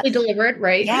 But Effortlessly delivered,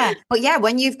 right? yeah. But yeah,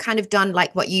 when you've kind of done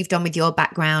like what you've done with your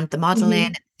background, the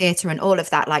modeling, Mhm. theatre, and all of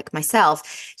that, like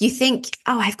myself, you think,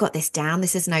 oh, I've got this down.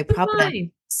 This is no problem. As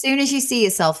Fine. soon as you see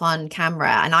yourself on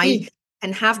camera, and I Mm.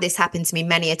 can have this happen to me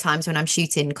many a times when I'm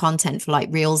shooting content for like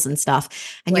reels and stuff,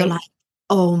 and you're Right. like,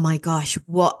 oh my gosh,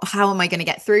 how am I going to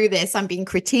get through this? I'm being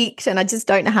critiqued and I just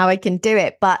don't know how I can do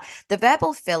it. But the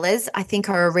verbal fillers, I think,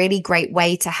 are a really great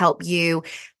way to help you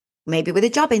maybe with a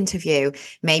job interview,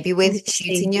 maybe with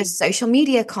shooting Absolutely. your social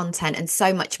media content and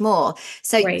so much more.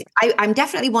 So Right. I'm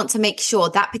definitely want to make sure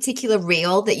that particular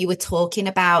reel that you were talking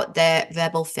about the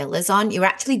verbal fillers on, you're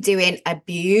actually doing a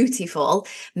beautiful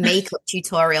makeup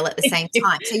tutorial at the Thank same you.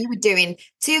 time. So you were doing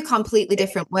two completely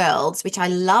different worlds, which I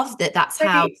love that that's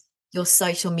how Right. your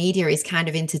social media is kind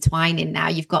of intertwining now.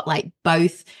 You've got like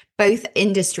both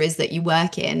industries that you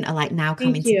work in are like now Thank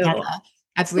coming together. you.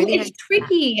 I've Well, really it's noticed that.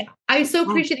 tricky. I so Yeah.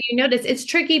 appreciate that you noticed. It's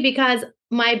tricky because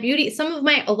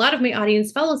a lot of my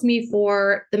audience follows me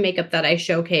for the makeup that I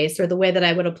showcase or the way that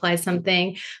I would apply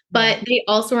something, Yeah. but they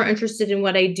also are interested in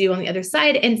what I do on the other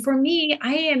side. And for me,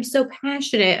 I am so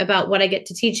passionate about what I get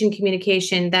to teach in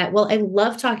communication that, well, I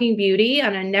love talking beauty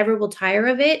and I never will tire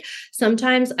of it.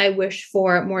 Sometimes I wish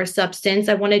for more substance.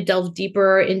 I want to delve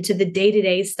deeper into the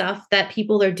day-to-day stuff that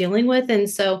people are dealing with. And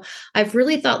so I've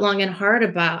really thought long and hard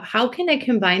about how can I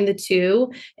combine the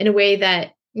two in a way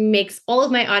that makes all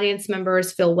of my audience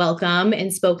members feel welcome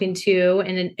and spoken to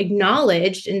and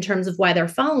acknowledged in terms of why they're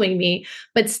following me,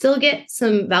 but still get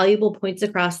some valuable points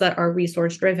across that are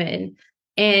resource driven.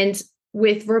 And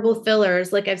with verbal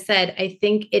fillers, like I've said, I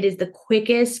think it is the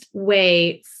quickest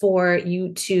way for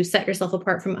you to set yourself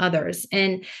apart from others.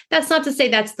 And that's not to say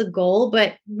that's the goal,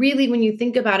 but really, when you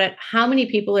think about it, how many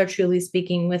people are truly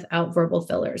speaking without verbal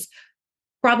fillers?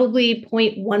 Probably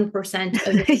 0.1%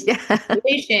 of the Yeah.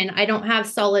 population. I don't have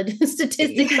solid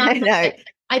statistics on Yeah, that, no. but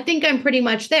I think I'm pretty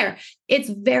much there. It's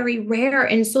very rare.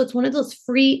 And so it's one of those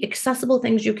free, accessible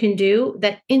things you can do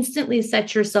that instantly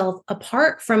sets yourself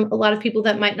apart from a lot of people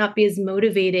that might not be as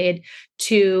motivated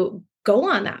to go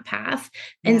on that path.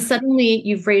 And Yeah. suddenly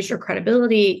you've raised your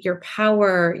credibility, your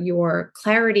power, your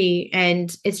clarity,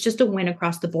 and it's just a win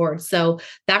across the board. So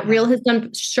that Yeah. reel has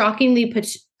done shockingly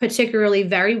particularly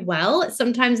very well.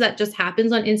 Sometimes that just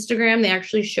happens on Instagram. They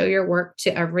actually show your work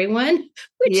to everyone,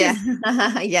 which Yeah.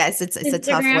 is Yes, it's a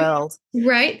tough Instagram. world.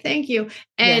 Right. Thank you.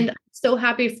 Yeah. And I'm so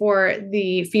happy for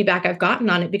the feedback I've gotten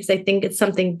on it because I think it's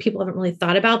something people haven't really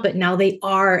thought about, but now they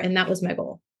are. And that was my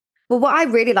goal. Well, what I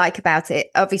really like about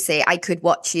it, obviously, I could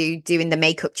watch you doing the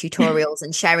makeup tutorials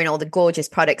and sharing all the gorgeous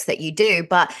products that you do,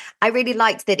 but I really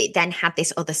liked that it then had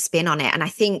this other spin on it. And I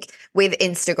think with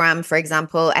Instagram, for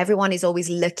example, everyone is always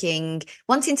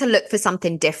wanting to look for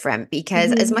something different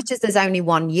because as Mhm. much as there's only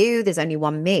one you, there's only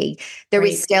one me, there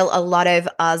is Right. still a lot of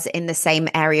us in the same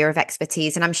area of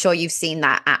expertise. And I'm sure you've seen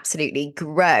that absolutely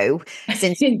grow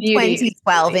since In beauty.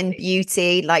 2012 in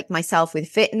beauty, like myself with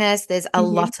fitness. There's a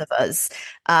Mhm. lot of us.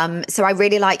 So I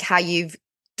really like how you've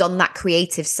done that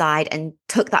creative side and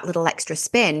took that little extra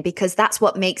spin because that's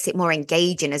what makes it more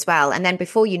engaging as well. And then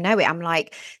before you know it, I'm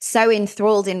like so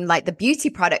enthralled in like the beauty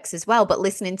products as well, but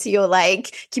listening to your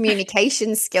like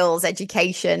communication skills,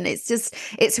 education,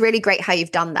 it's really great how you've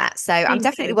done that. So I'm Thank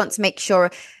definitely you. want to make sure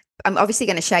I'm obviously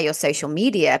going to share your social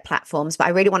media platforms, but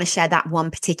I really want to share that one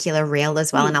particular reel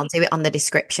as well. And I'll do it on the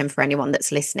description for anyone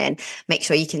that's listening. Make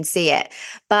sure you can see it.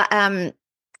 But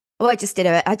oh, I just did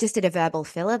a verbal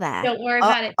filler there. Don't worry Oh,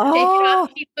 about it. Shake it off.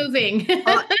 oh, Keep moving.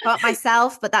 caught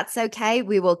myself, but that's okay.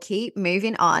 We will keep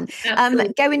moving on.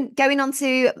 Absolutely. Going on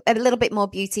to a little bit more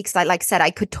beauty because, like I said,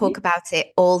 I could talk about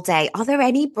it all day. Are there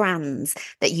any brands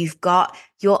that you've got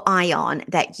your eye on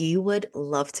that you would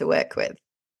love to work with?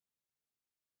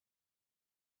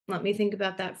 Let me think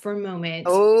about that for a moment.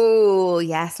 Oh,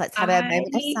 yes. Let's have a I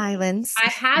moment of silence. I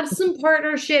have some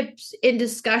partnerships in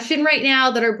discussion right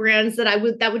now that are brands that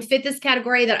would fit this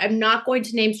category that I'm not going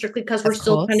to name strictly because we're Of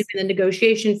still kind of course. in the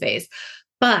negotiation phase.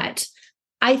 But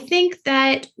I think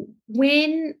that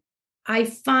when I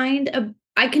find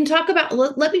I can talk about,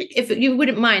 let me, if you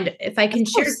wouldn't mind, if I Of can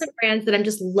share some course. brands that I'm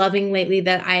just loving lately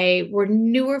that I were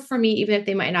newer for me, even if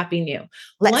they might not be new.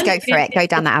 Let's One go for brand it. Go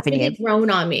down that's that avenue. really grown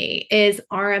on me is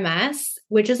RMS,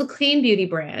 which is a clean beauty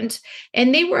brand.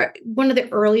 And they were one of the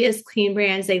earliest clean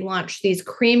brands. They launched these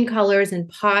cream colors and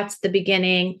pots at the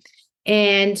beginning.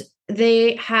 And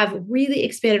they have really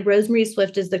expanded. Rosemary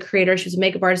Swift is the creator. She was a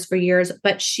makeup artist for years,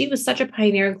 but she was such a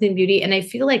pioneer in clean beauty. And I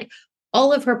feel like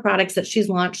all of her products that she's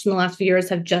launched in the last few years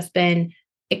have just been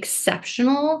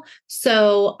exceptional.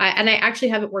 So I actually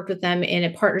haven't worked with them in a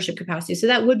partnership capacity. So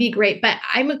that would be great. But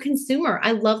I'm a consumer.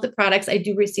 I love the products. I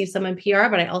do receive some in PR,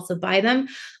 but I also buy them.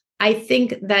 I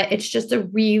think that it's just a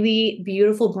really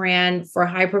beautiful brand for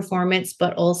high performance,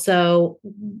 but also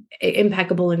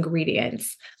impeccable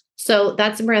ingredients. So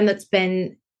that's a brand that's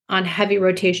been on heavy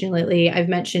rotation lately. I've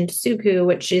mentioned Suku,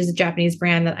 which is a Japanese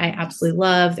brand that I absolutely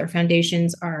love. Their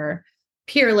foundations are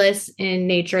peerless in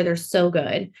nature. They're so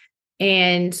good.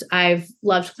 And I've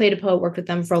loved Clé de Peau, worked with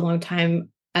them for a long time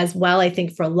as well. I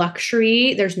think for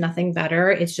luxury, there's nothing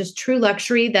better. It's just true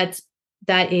luxury that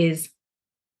is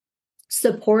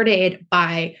supported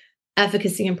by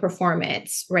efficacy and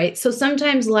performance, right? So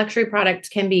sometimes luxury products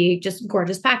can be just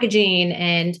gorgeous packaging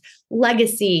and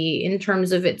legacy in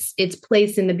terms of its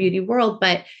place in the beauty world,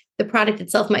 but the product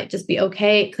itself might just be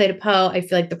okay. Clé de peau, I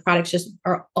feel like the products just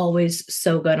are always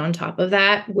so good on top of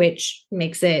that, which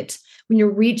makes it, when you're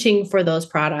reaching for those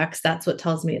products, that's what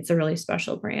tells me it's a really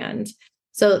special brand.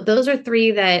 So those are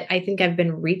three that I think I've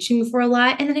been reaching for a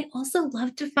lot. And then I also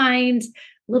love to find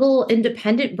little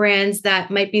independent brands that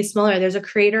might be smaller. There's a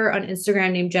creator on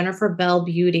Instagram named Jennifer Bell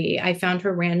Beauty. I found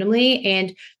her randomly,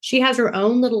 and she has her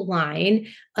own little line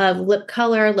of lip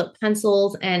color, lip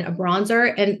pencils, and a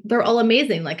bronzer, and they're all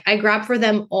amazing. Like I grab for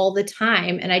them all the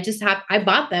time, and I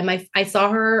bought them. I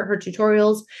saw her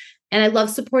tutorials, and I love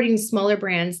supporting smaller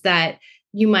brands that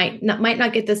you might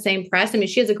not get the same press. I mean,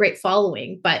 she has a great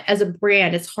following, but as a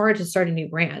brand, it's hard to start a new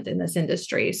brand in this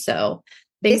industry. So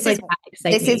things like that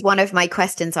excite me. This is one of my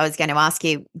questions I was going to ask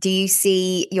you. Do you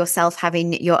see yourself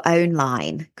having your own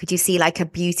line? Could you see like a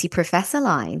beauty professor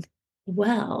line?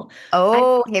 Well,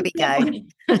 here we go.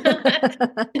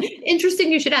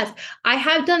 Interesting you should ask. I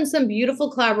have done some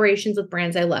beautiful collaborations with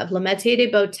brands I love. La Métier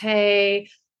de Beauté,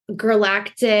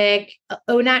 Galactic,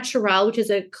 Au Naturel, which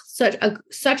is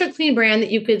such a clean brand that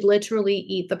you could literally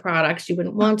eat the products. You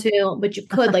wouldn't want to, but you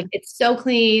could. Like, it's so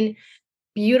clean.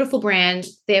 Beautiful brand.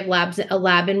 They have a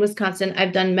lab in Wisconsin.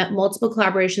 I've done multiple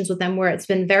collaborations with them where it's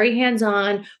been very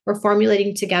hands-on. We're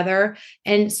formulating together.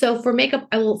 And so for makeup,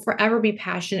 I will forever be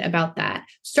passionate about that.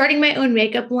 Starting my own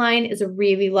makeup line is a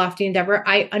really lofty endeavor.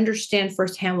 I understand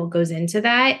firsthand what goes into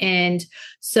that. And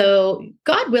so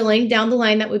God willing, down the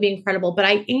line, that would be incredible. But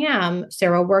I am,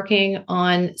 Sarah, working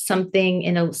on something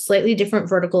in a slightly different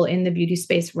vertical in the beauty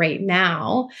space right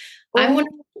now. I'm one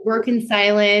of work in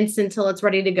silence until it's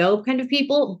ready to go kind of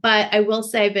people. But I will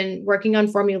say I've been working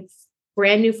on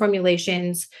brand new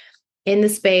formulations in the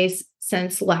space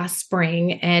since last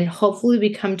spring, and hopefully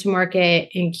we come to market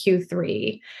in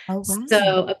Q3. Oh, wow.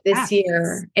 So of this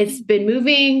year, it's been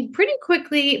moving pretty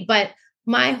quickly, but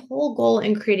my whole goal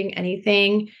in creating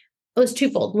anything was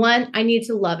twofold. One, I need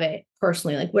to love it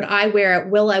personally. Like, would I wear it?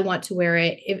 Will I want to wear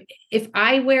it? If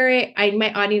I wear it,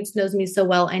 my audience knows me so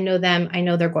well. I know them. I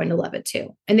know they're going to love it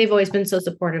too. And they've always been so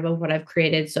supportive of what I've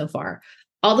created so far.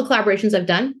 All the collaborations I've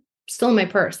done, still in my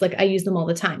purse. Like, I use them all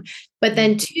the time. But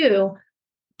then two,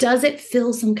 does it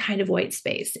fill some kind of white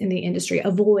space in the industry?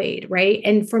 A void, right?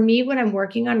 And for me, what I'm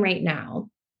working on right now,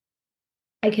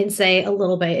 I can say a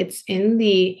little bit, it's in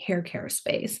the hair care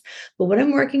space. But what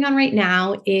I'm working on right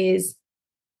now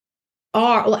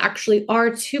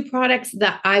are two products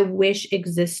that I wish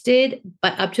existed,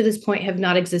 but up to this point have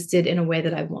not existed in a way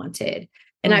that I've wanted.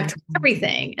 And I've tried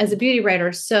everything as a beauty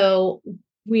writer. So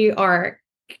we are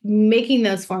making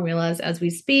those formulas as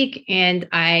we speak. And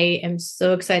I am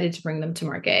so excited to bring them to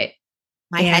market.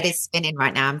 My head is spinning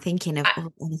right now. I'm thinking of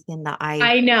anything that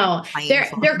I know.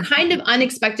 They're kind of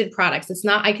unexpected products. It's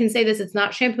not, I can say this, it's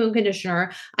not shampoo and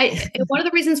conditioner. One of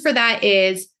the reasons for that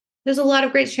is there's a lot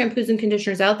of great shampoos and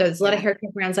conditioners out there. There's a lot of hair care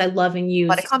brands I love and use. A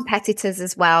lot of competitors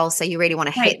as well. So you really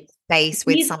want to hit the space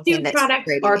with something that's products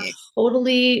really are new.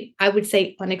 Totally, I would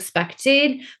say,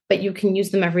 unexpected, but you can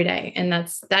use them every day. And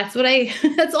that's that's all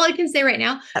I can say right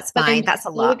now. That's fine. That's a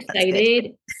lot. I'm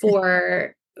excited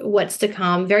for what's to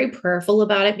come. Very prayerful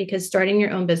about it, because starting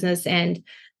your own business and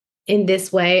in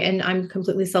this way, and I'm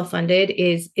completely self-funded,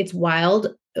 it's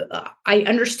wild. I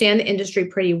understand the industry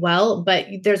pretty well, but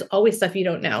there's always stuff you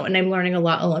don't know, and I'm learning a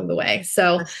lot along the way.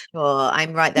 So sure,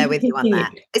 I'm right there with you on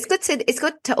that. It's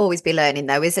good to always be learning,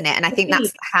 though, isn't it? And I think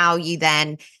that's how you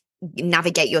then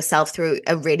navigate yourself through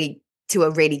a really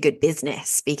good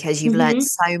business, because you've learned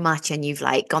so much and you've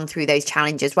like gone through those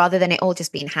challenges rather than it all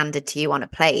just being handed to you on a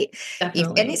plate. And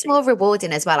it's more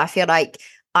rewarding as well.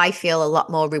 I feel a lot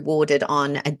more rewarded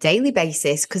on a daily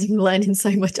basis because I'm learning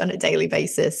so much on a daily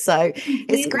basis. So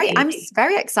it's great. I'm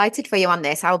very excited for you on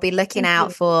this. I'll be looking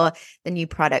out for the new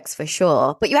products for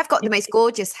sure. But you have got the most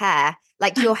gorgeous hair.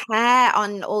 Like your hair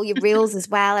on all your reels as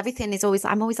well. Everything is always,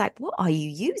 I'm always like, what are you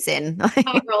using?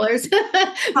 Hot rollers.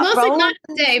 Mostly not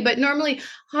today, but normally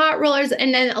hot rollers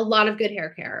and then a lot of good hair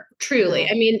care. Truly.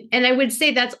 I mean, and I would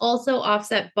say that's also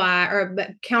offset by or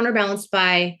counterbalanced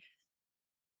by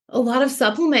a lot of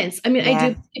supplements. I mean, I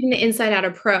do an inside out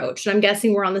approach, and I'm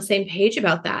guessing we're on the same page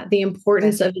about that. The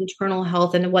importance of internal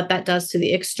health and what that does to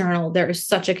the external. There is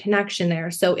such a connection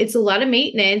there. So it's a lot of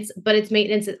maintenance, but it's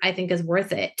maintenance that I think is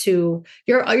worth it you're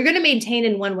going to maintain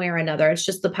in one way or another. It's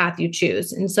just the path you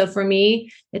choose. And so for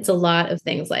me, it's a lot of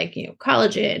things like,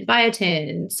 collagen,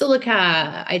 biotin,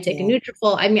 silica. I take a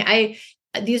Nutrafol. I mean,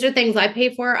 these are things I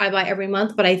pay for. I buy every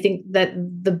month, but I think that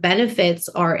the benefits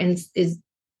are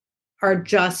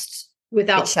just It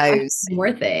without shows.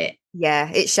 worth it. Yeah,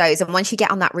 it shows. And once you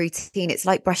get on that routine, it's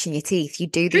like brushing your teeth. You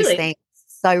do these Truly. things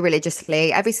so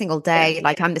religiously every single Yeah. day.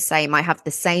 Like I'm the same. I have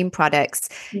the same products.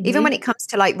 Even when Mm-hmm. it comes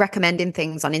to like recommending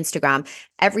things on Instagram,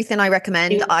 everything I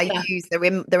recommend, Same I stuff. use.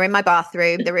 They're in my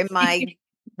bathroom. They're in my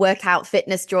workout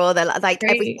fitness drawer. They're like Right.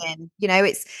 everything.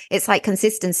 It's like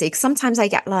consistency. 'Cause sometimes I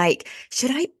get like,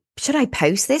 should I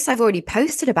post this? I've already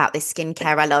posted about this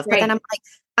skincare I love, but then Right. I'm like,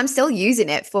 I'm still using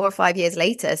it 4 or 5 years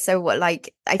later. So what,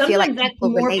 like, I feel like Sometimes that's people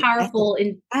more relate better. powerful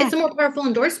and Yeah. it's a more powerful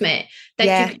endorsement that you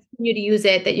Yeah. continue to use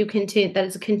it, that you continue,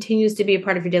 that it continues to be a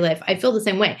part of your daily life. I feel the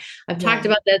same way. I've talked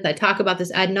Yeah. about this. I talk about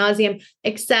this ad nauseum,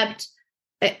 except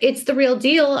it's the real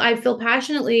deal. I feel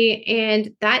passionately.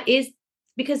 And that is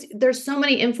because there's so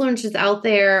many influencers out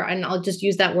there, and I'll just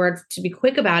use that word to be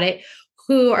quick about it,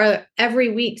 who are every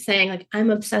week saying like, I'm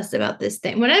obsessed about this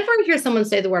thing. Whenever I hear someone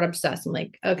say the word obsessed, I'm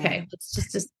like, Yeah. okay,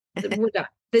 let's just we're done.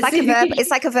 It's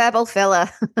like a verbal filler.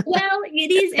 Well,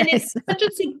 it is. And it's such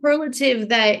a superlative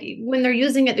that when they're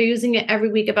using it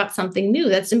every week about something new.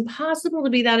 That's impossible to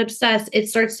be that obsessed. It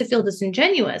starts to feel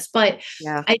disingenuous. But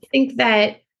Yeah. I think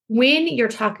that when you're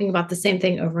talking about the same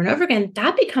thing over and over again,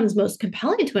 that becomes most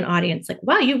compelling to an audience. Like,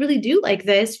 wow, you really do like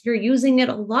this. You're using it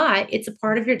a lot. It's a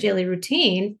part of your daily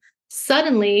routine.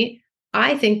 Suddenly,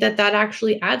 I think that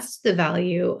actually adds to the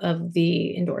value of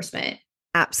the endorsement.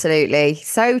 Absolutely.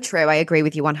 So true. I agree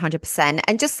with you 100%.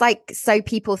 And just like, so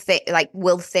people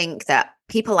will think that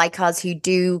people like us who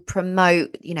do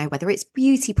promote, whether it's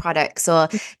beauty products or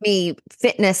me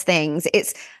fitness things,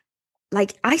 it's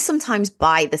like I sometimes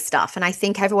buy the stuff and I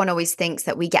think everyone always thinks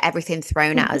that we get everything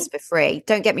thrown at us for free.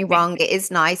 Don't get me Right. wrong, it is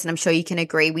nice and I'm sure you can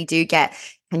agree we do get,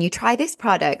 can you try this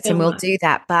product? So And we'll much. do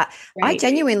that. But I Right.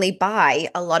 genuinely buy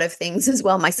a lot of things as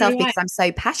well So myself do I. because I'm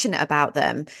so passionate about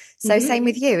them. So Mhm. same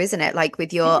with you, isn't it? Like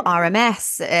with your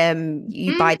RMS,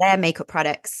 you Mhm. buy their makeup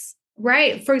products.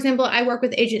 Right. For example, I work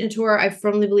with Agent Couture. I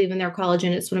firmly believe in their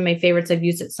collagen. It's one of my favorites. I've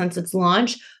used it since its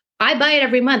launch. I buy it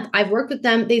every month. I've worked with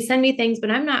them. They send me things, but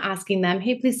I'm not asking them,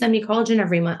 hey, please send me collagen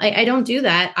every month. I don't do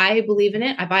that. I believe in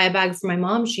it. I buy a bag for my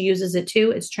mom. She uses it too.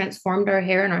 It's transformed our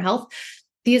hair and our health.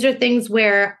 These are things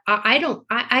where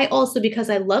I also, because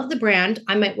I love the brand,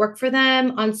 I might work for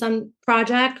them on some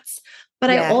projects,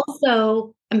 but I Yeah.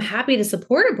 also am happy to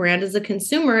support a brand as a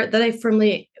consumer that I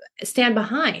firmly stand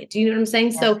behind. Do you know what I'm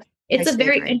saying? Yeah. So it's a Totally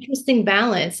very agree. interesting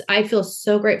balance. I feel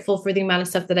so grateful for the amount of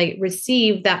stuff that I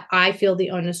receive that I feel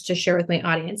the onus to share with my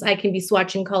audience. I can be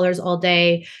swatching colors all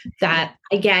day that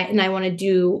I get, and I want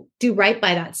to do right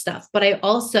by that stuff. But I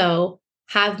also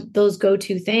have those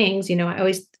go-to things.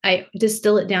 I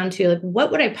distill it down to like, what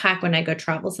would I pack when I go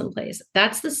travel someplace?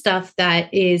 That's the stuff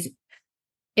that is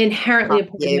inherently a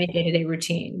part of my day-to-day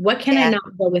routine. What can I Yeah.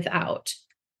 not go without?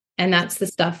 And that's the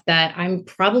stuff that I'm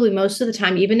probably most of the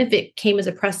time, even if it came as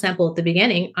a press sample at the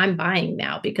beginning, I'm buying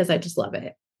now because I just love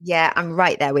it. Yeah, I'm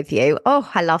right there with you. Oh,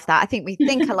 I love that. I think we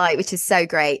think alike, which is so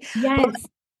great. Well, Yes.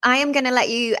 I am going to let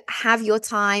you have your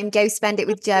time, go spend it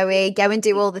with Joey, go and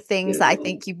do all the things that I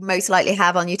think you most likely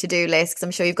have on your to-do list, because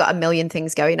I'm sure you've got a million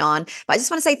things going on. But I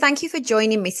just want to say thank you for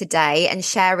joining me today and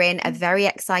sharing a very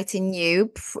exciting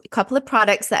new couple of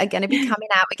products that are going to be coming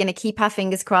out. We're going to keep our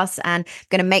fingers crossed and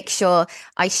going to make sure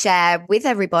I share with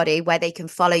everybody where they can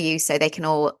follow you so they can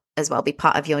all as well be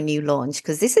part of your new launch,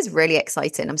 because this is really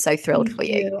exciting. I'm so thrilled Thank for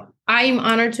you. you. I am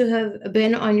honored to have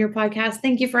been on your podcast.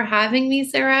 Thank you for having me,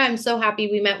 Sarah. I'm so happy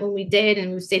we met when we did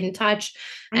and we've stayed in touch.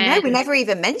 I know we never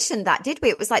even mentioned that, did we?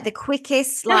 It was like the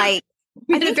quickest, like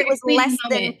we I did a think it very was fleeting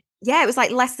moment. it was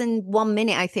like less than 1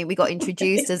 minute. I think we got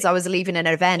introduced as I was leaving an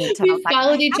event, and I was We like,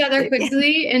 followed I each have other to.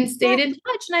 quickly and Yeah, stayed in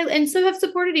touch, and so have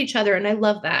supported each other, and I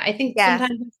love that. I think yeah,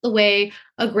 sometimes that's the way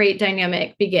a great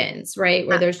dynamic begins, right?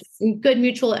 Where yeah. there's good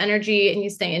mutual energy, and you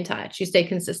stay in touch, you stay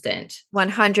consistent.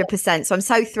 100%. So I'm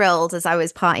so thrilled as I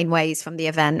was parting ways from the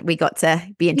event, we got to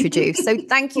be introduced. So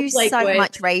thank you so Likewise.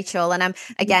 much, Rachel. And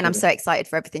I'm so excited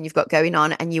for everything you've got going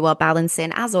on, and you are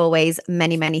balancing, as always,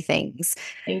 many, many things.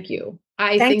 Thank you.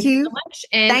 I Thank thank you you. so much.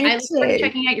 And I Thank look forward to you.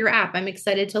 checking out your app. I'm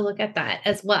excited to look at that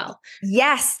as well.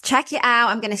 Yes, check it out.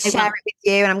 I'm going to I share will. it with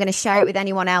you and I'm going to share it with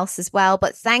anyone else as well.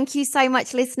 But thank you so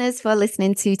much, listeners, for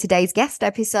listening to today's guest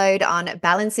episode on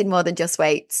Balancing More Than Just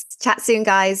Weights. Chat soon,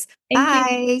 guys. Thank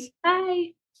Bye. you. Bye.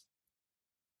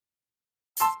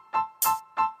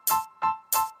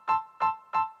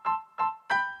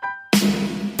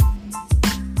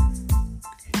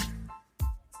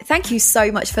 Thank you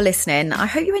so much for listening. I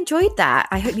hope you enjoyed that.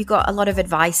 I hope you got a lot of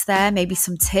advice there, maybe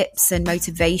some tips and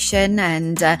motivation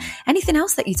and anything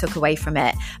else that you took away from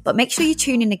it. But make sure you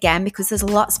tune in again, because there's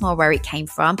lots more where it came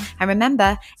from. And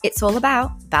remember, it's all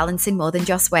about balancing more than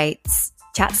just weights.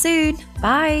 Chat soon.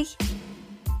 Bye.